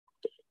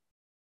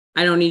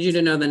 I don't need you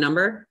to know the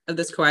number of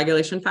this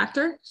coagulation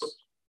factor,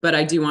 but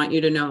I do want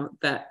you to know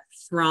that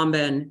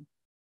thrombin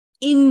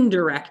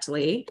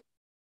indirectly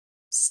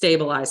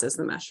stabilizes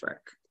the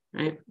meshwork,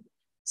 right?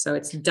 So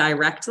it's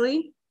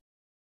directly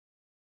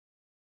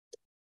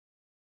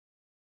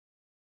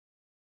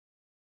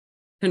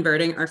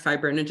converting our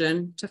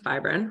fibrinogen to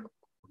fibrin.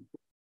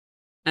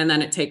 And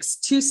then it takes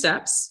 2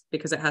 steps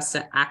because it has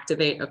to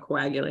activate a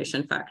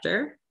coagulation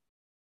factor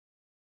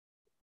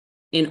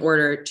in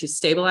order to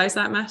stabilize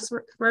that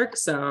meshwork.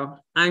 So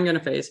I'm going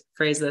to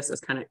phrase this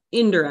as kind of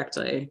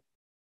indirectly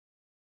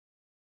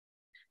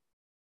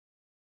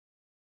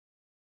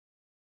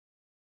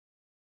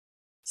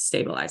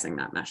stabilizing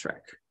that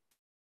meshwork.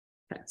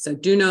 Okay, so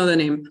do know the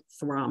name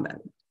thrombin.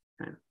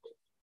 Okay.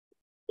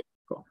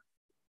 Cool.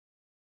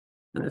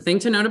 Another thing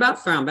to note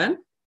about thrombin,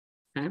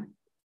 okay?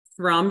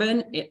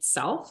 Thrombin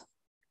itself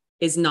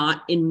is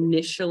not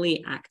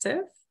initially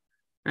active,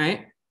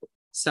 right?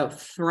 So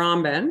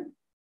thrombin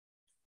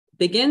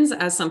begins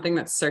as something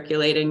that's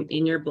circulating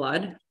in your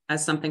blood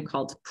as something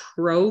called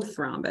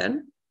prothrombin.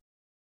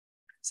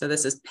 So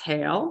this is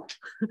pale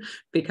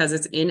because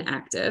it's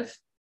inactive.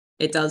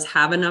 It does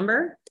have a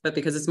number, but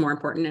because it's more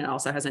important, it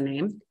also has a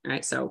name. All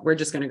right, so we're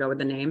just going to go with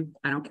the name.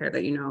 I don't care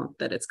that you know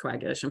that it's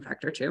coagulation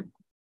factor 2.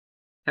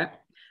 Okay,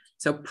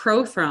 so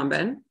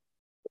prothrombin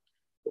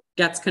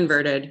gets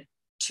converted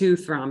to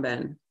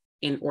thrombin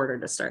in order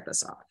to start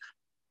this off.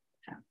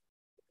 Okay.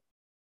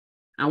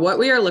 Now, what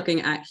we are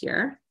looking at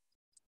here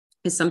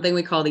is something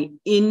we call the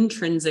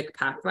intrinsic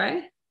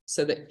pathway.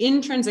 So the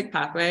intrinsic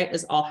pathway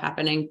is all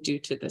happening due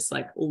to this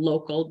like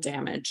local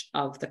damage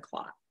of the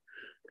clot.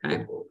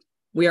 Okay.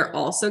 We are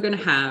also going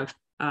to have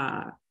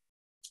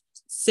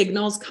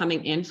signals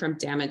coming in from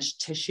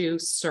damaged tissue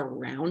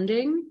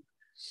surrounding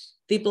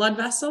the blood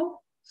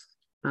vessel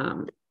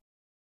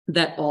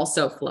that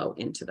also flow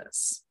into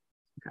this.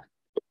 Okay.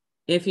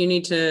 If you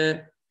need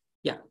to,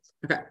 yeah,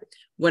 okay.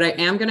 What I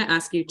am going to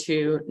ask you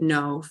to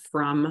know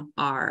from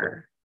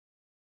our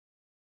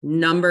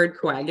numbered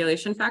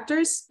coagulation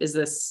factors is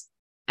this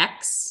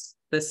X,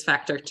 this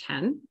factor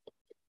 10.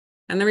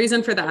 And the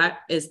reason for that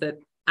is that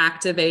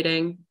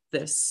activating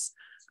this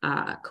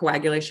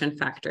coagulation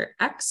factor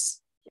X,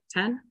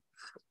 10,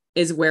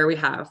 is where we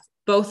have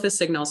both the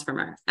signals from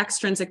our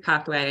extrinsic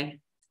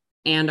pathway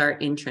and our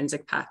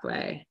intrinsic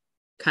pathway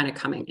kind of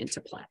coming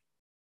into play.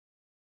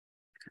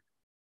 Okay.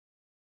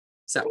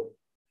 So,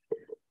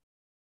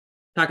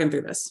 talking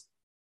through this,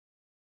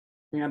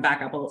 I'm going to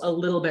back up a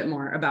little bit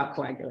more about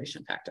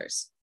coagulation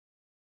factors.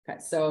 Okay,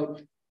 so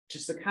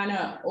just a kind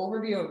of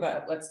overview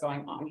of what's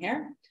going on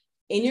here.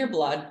 In your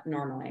blood,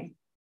 normally,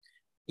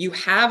 you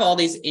have all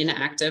these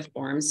inactive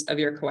forms of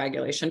your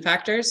coagulation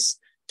factors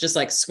just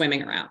like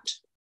swimming around.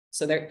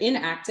 So they're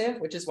inactive,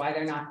 which is why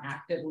they're not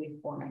actively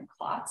forming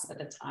clots at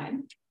the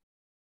time.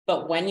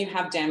 But when you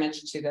have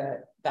damage to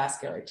the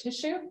vascular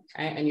tissue,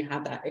 right, and you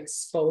have that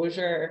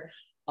exposure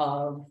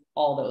of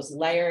all those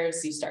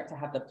layers, you start to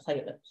have the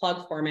platelet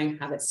plug forming,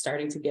 have it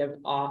starting to give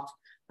off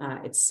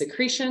its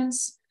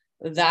secretions.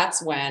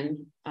 That's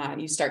when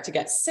you start to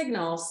get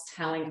signals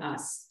telling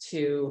us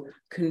to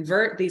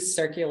convert these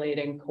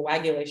circulating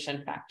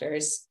coagulation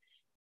factors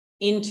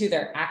into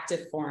their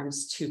active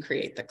forms to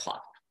create the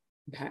clot.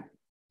 Okay.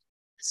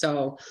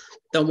 So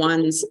the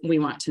ones we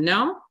want to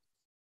know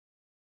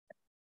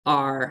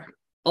are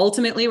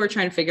ultimately, we're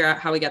trying to figure out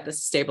how we get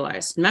this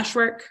stabilized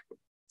meshwork.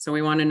 So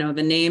we want to know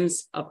the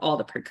names of all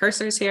the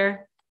precursors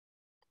here.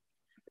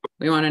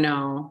 We want to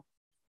know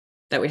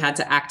that we had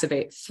to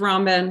activate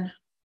thrombin.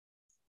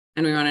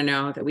 And we want to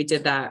know that we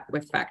did that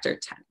with factor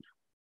 10.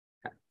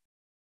 Okay.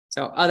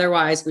 So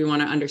otherwise, we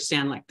want to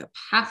understand like the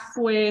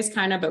pathways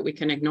kind of, but we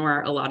can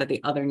ignore a lot of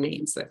the other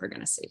names that we're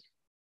going to see.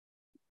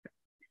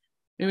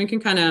 And we can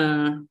kind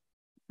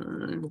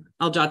of,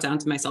 I'll jot down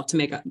to myself to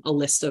make a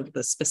list of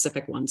the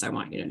specific ones I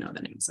want you to know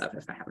the names of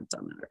if I haven't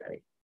done that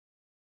already.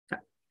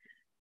 Okay.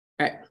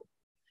 All right.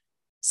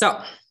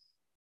 So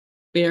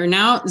we are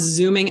now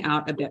zooming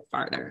out a bit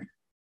farther.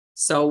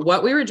 So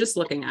what we were just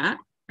looking at,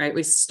 right?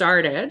 We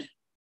started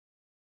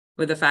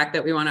with the fact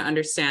that we want to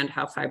understand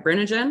how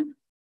fibrinogen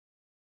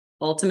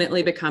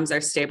ultimately becomes our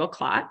stable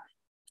clot.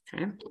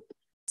 Okay.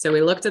 So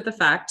we looked at the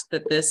fact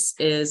that this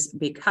is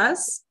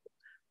because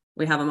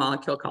we have a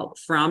molecule called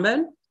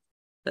thrombin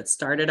that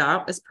started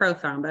out as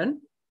prothrombin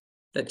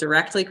that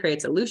directly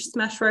creates a loose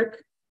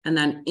meshwork and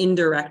then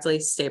indirectly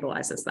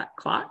stabilizes that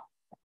clot.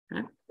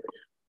 Okay.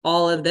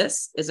 All of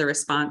this is a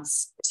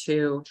response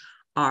to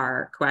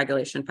our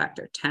coagulation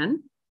factor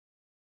 10,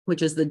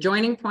 which is the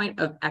joining point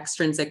of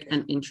extrinsic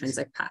and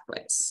intrinsic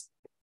pathways.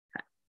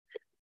 Okay.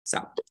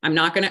 So I'm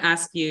not going to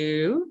ask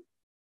you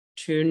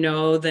to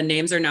know the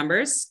names or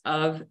numbers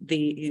of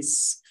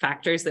these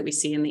factors that we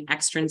see in the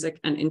extrinsic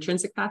and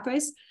intrinsic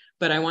pathways,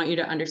 but I want you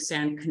to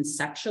understand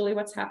conceptually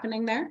what's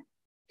happening there.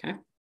 Okay.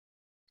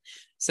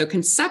 So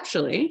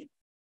conceptually,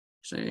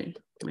 actually,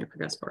 let me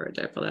progress forward.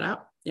 Did I pull that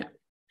out? Yeah.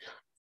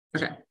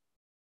 Okay.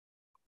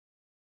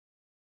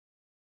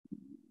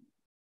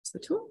 It's the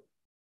tool.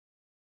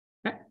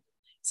 Okay.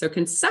 So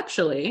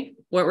conceptually,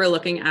 what we're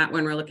looking at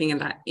when we're looking at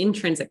that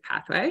intrinsic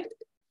pathway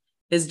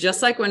is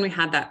just like when we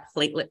had that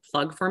platelet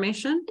plug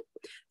formation,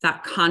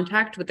 that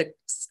contact with the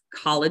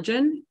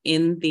collagen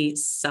in the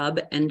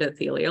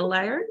subendothelial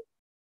layer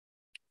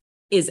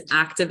is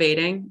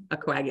activating a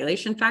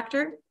coagulation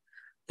factor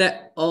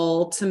that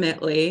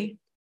ultimately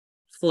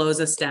flows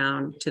us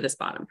down to this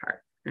bottom part,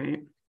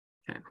 right?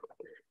 Okay.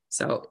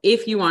 So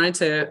if you wanted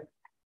to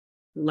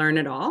learn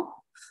it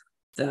all,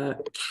 the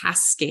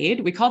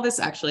cascade, we call this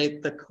actually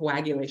the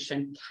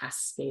coagulation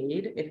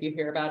cascade, if you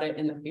hear about it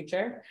in the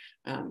future.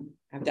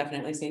 I've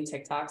definitely seen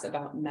TikToks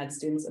about med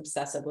students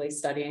obsessively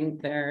studying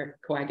their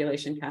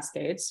coagulation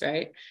cascades,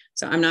 right?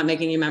 So I'm not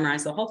making you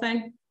memorize the whole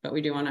thing, but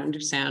we do want to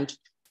understand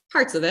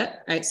parts of it,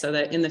 right? So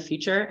that in the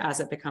future, as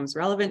it becomes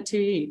relevant to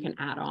you, you can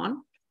add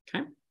on,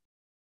 okay?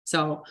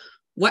 So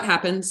what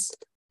happens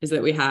is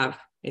that we have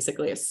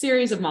basically a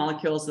series of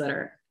molecules that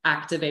are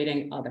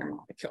activating other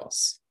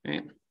molecules,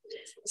 right?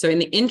 So in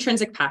the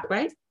intrinsic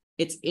pathway,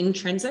 it's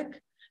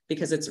intrinsic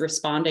because it's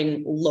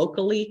responding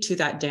locally to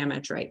that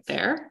damage right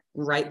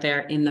there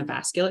in the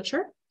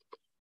vasculature.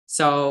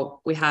 So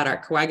we had our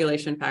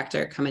coagulation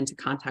factor come into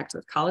contact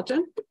with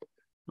collagen.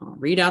 I'll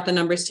read out the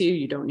numbers to you.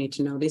 You don't need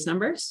to know these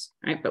numbers,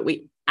 right? But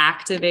we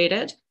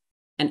activated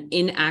an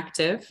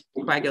inactive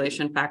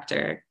coagulation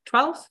factor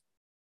 12.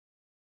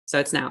 So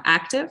it's now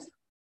active.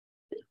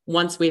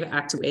 Once we've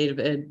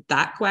activated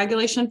that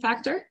coagulation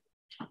factor,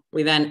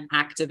 we then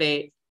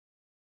activate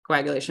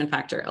coagulation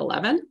factor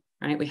 11,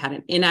 right? We had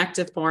an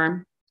inactive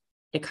form.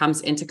 It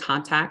comes into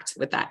contact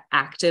with that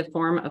active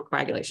form of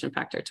coagulation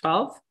factor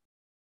 12.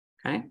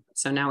 Okay,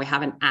 so now we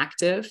have an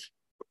active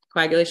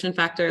coagulation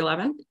factor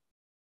 11.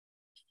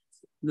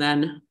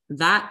 Then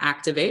that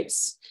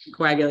activates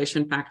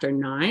coagulation factor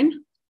 9.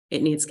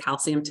 It needs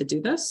calcium to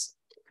do this.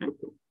 Okay.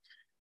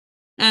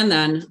 And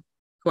then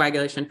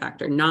coagulation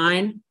factor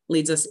 9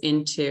 leads us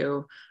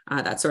into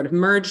that sort of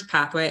merged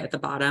pathway at the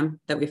bottom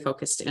that we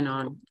focused in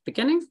on at the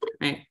beginning,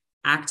 right?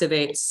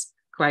 Activates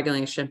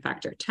coagulation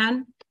factor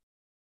 10.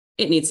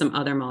 It needs some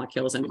other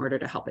molecules in order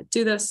to help it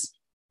do this.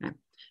 Okay.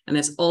 And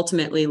this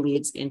ultimately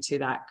leads into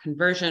that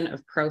conversion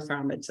of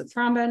prothrombin to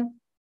thrombin,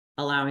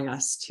 allowing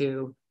us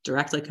to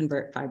directly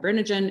convert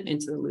fibrinogen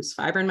into the loose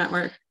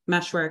fibrin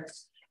meshwork,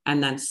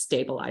 and then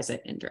stabilize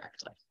it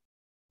indirectly.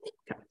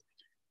 Okay.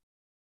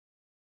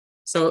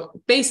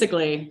 So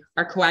basically,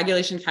 our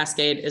coagulation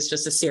cascade is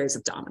just a series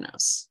of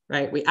dominoes,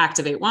 right? We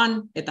activate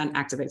one, it then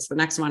activates the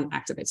next one,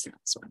 activates the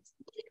next one.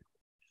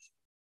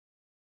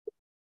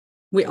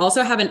 We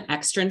also have an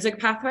extrinsic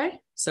pathway.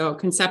 So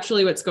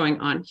conceptually, what's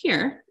going on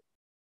here,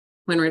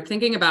 when we're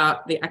thinking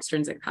about the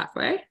extrinsic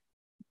pathway,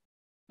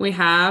 we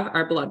have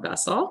our blood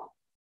vessel.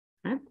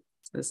 Okay?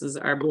 So this is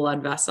our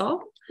blood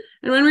vessel.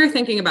 And when we were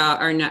thinking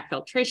about our net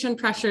filtration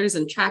pressures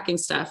and tracking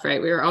stuff,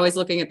 right, we were always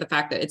looking at the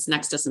fact that it's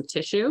next to some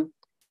tissue,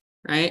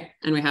 right?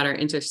 And we had our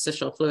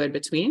interstitial fluid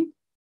between.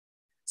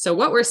 So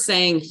what we're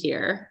saying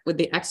here with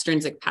the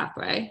extrinsic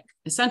pathway,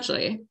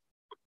 essentially,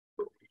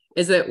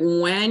 is that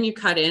when you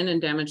cut in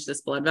and damage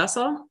this blood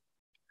vessel,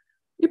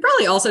 you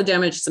probably also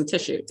damage some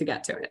tissue to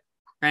get to it,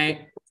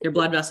 right? Your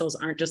blood vessels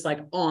aren't just like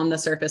on the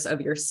surface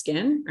of your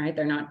skin, right?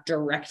 They're not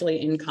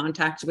directly in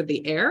contact with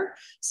the air.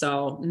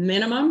 So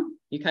minimum,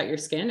 you cut your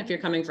skin if you're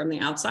coming from the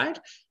outside.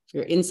 If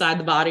you're inside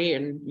the body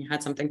and you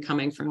had something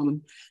coming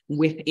from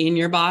within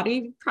your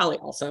body, probably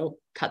also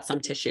cut some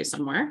tissue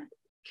somewhere.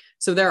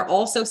 So there are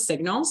also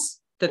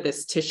signals that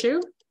this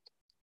tissue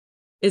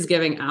is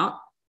giving out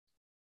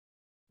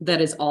that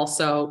is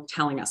also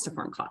telling us to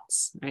form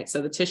clots, right?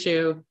 So the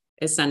tissue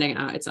is sending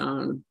out its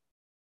own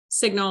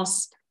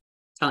signals,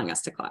 telling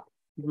us to clot.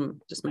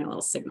 Just my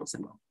little signal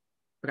symbol.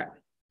 Okay.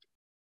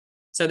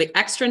 So the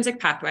extrinsic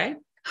pathway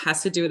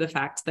has to do with the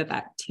fact that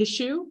that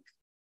tissue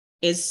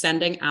is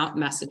sending out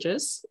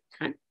messages.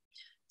 Okay.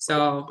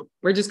 So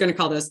we're just going to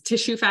call those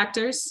tissue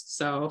factors.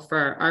 So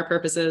for our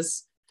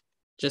purposes,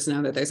 just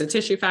know that there's a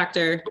tissue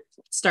factor. It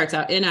starts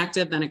out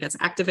inactive, then it gets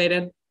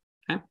activated.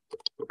 Okay.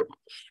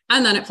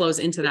 And then it flows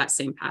into that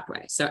same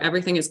pathway. So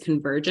everything is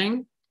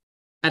converging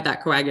at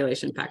that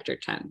coagulation factor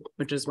 10,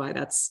 which is why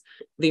that's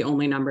the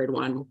only numbered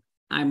one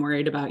I'm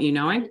worried about you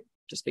knowing,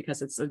 just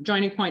because it's a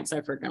joining point. So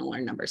if we're going to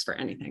learn numbers for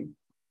anything,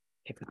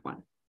 pick that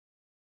one.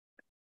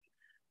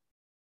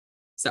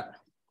 So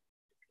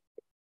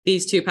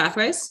these two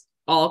pathways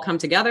all come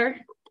together,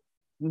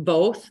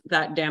 both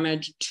that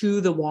damage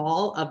to the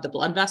wall of the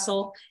blood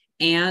vessel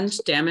and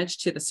damage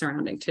to the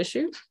surrounding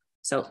tissue.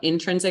 So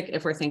intrinsic,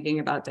 if we're thinking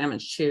about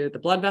damage to the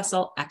blood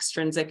vessel,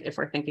 extrinsic, if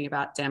we're thinking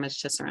about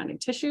damage to surrounding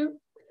tissue.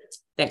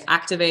 They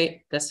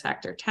activate this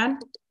factor 10,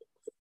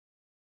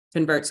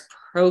 converts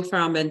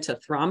prothrombin to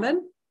thrombin.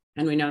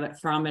 And we know that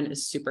thrombin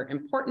is super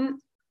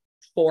important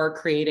for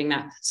creating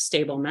that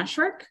stable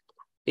meshwork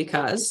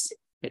because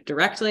it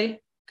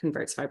directly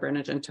converts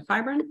fibrinogen to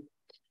fibrin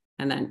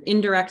and then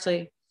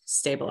indirectly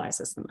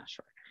stabilizes the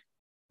meshwork.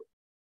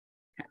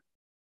 Okay.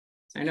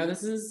 So I know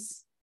this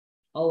is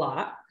a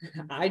lot.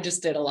 I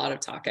just did a lot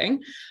of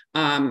talking.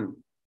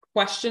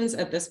 Questions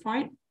at this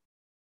point?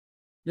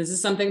 This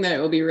is something that it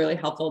will be really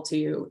helpful to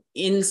you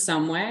in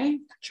some way.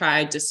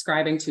 Try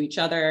describing to each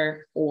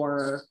other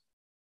or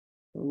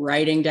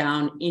writing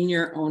down in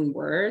your own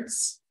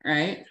words,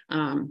 right?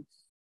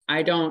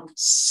 I don't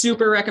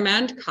super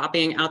recommend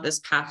copying out this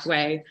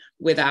pathway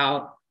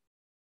without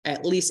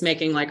at least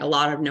making like a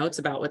lot of notes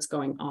about what's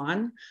going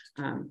on,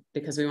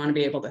 because we want to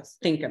be able to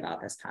think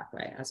about this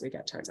pathway as we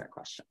get towards our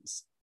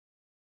questions.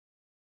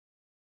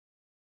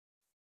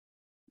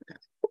 Okay.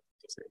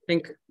 So I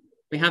think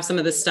we have some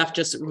of this stuff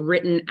just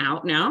written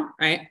out now,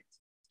 right?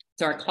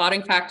 So our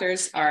clotting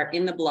factors are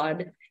in the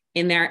blood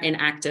in their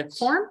inactive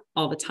form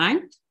all the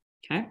time,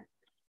 okay?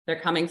 They're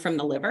coming from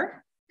the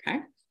liver, okay?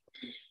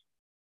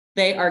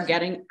 They are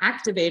getting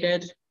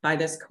activated by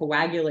this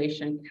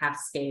coagulation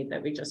cascade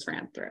that we just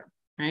ran through,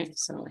 right?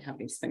 So we have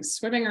these things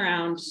swimming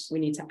around. We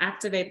need to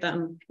activate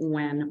them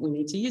when we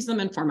need to use them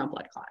and form a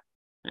blood clot.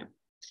 Okay?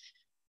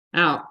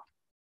 Now,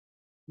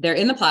 they're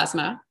in the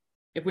plasma.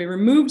 If we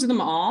removed them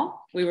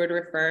all, we would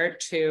refer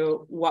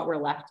to what we're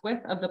left with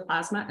of the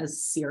plasma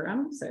as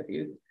serum. So if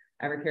you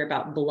Ever hear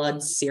about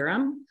blood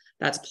serum?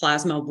 That's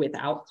plasma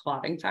without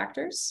clotting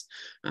factors,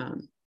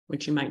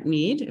 which you might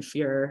need if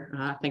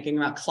you're thinking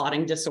about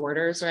clotting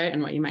disorders, right?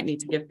 And what you might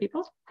need to give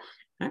people.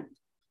 Okay.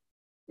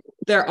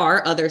 There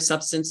are other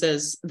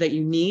substances that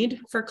you need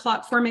for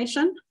clot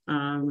formation.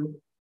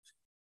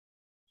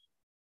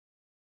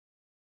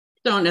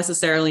 Don't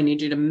necessarily need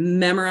you to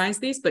memorize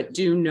these, but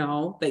do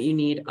know that you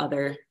need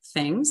other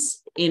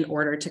things in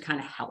order to kind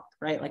of help,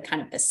 right? Like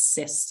kind of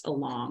assist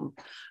along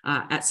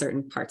at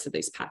certain parts of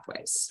these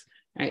pathways,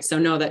 right? So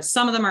know that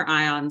some of them are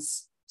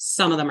ions,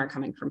 some of them are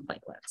coming from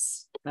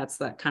platelets. That's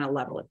the kind of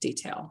level of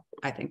detail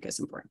I think is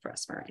important for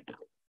us for right now.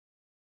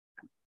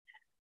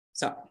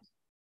 So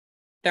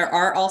there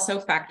are also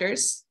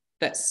factors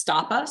that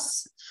stop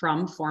us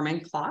from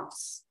forming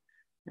clots,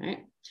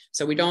 right?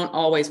 So we don't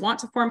always want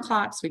to form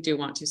clots. We do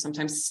want to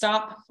sometimes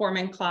stop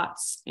forming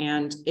clots.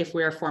 And if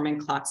we are forming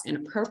clots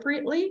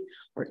inappropriately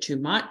or too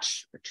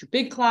much or too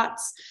big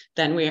clots,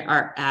 then we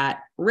are at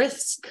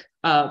risk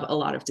of a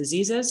lot of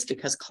diseases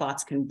because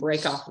clots can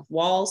break off of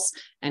walls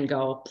and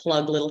go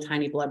plug little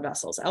tiny blood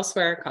vessels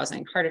elsewhere,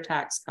 causing heart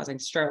attacks, causing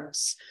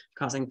strokes,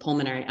 causing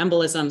pulmonary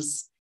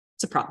embolisms.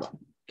 It's a problem,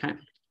 okay?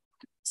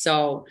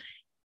 So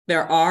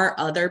there are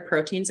other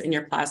proteins in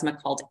your plasma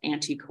called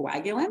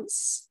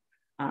anticoagulants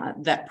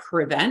that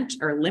prevent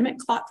or limit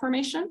clot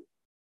formation.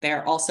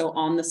 They're also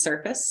on the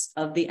surface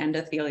of the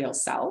endothelial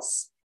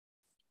cells.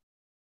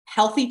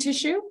 Healthy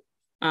tissue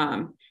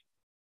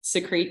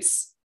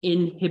secretes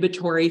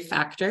inhibitory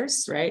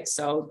factors, right?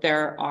 So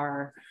there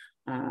are,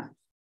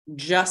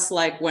 just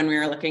like when we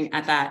were looking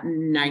at that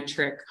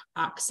nitric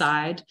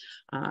oxide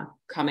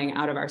coming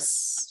out of our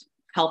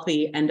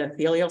healthy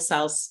endothelial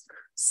cells,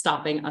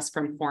 stopping us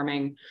from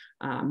forming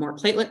more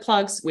platelet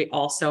plugs, we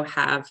also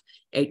have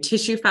a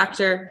tissue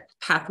factor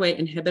pathway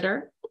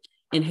inhibitor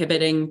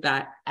inhibiting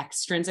that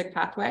extrinsic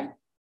pathway.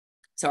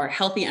 So our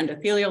healthy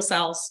endothelial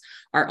cells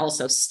are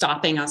also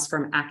stopping us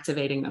from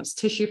activating those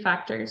tissue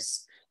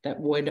factors that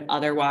would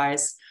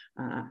otherwise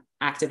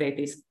activate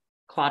these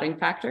clotting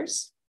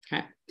factors.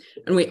 Okay.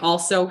 And we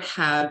also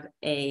have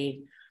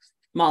a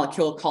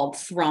molecule called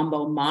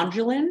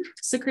thrombomodulin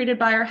secreted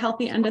by our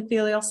healthy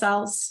endothelial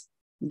cells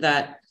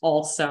that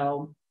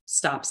also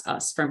stops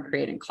us from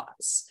creating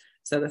clots.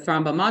 So the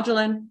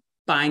thrombomodulin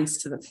binds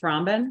to the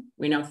thrombin.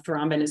 We know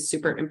thrombin is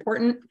super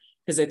important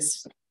because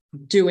it's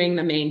doing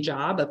the main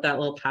job of that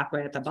little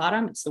pathway at the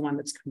bottom. It's the one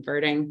that's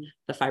converting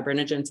the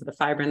fibrinogen to the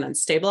fibrin, then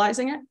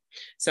stabilizing it.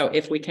 So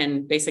if we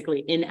can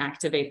basically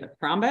inactivate the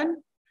thrombin,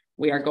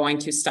 we are going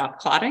to stop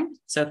clotting.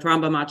 So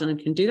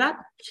thrombomodulin can do that.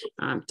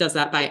 Does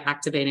that by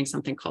activating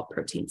something called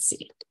protein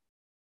C.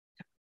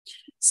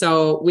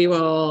 So we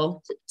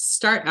will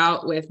start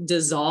out with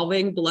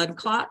dissolving blood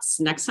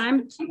clots next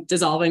time.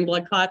 Dissolving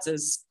blood clots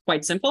is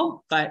quite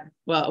simple, but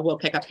we'll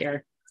pick up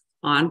here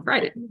on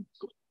Friday.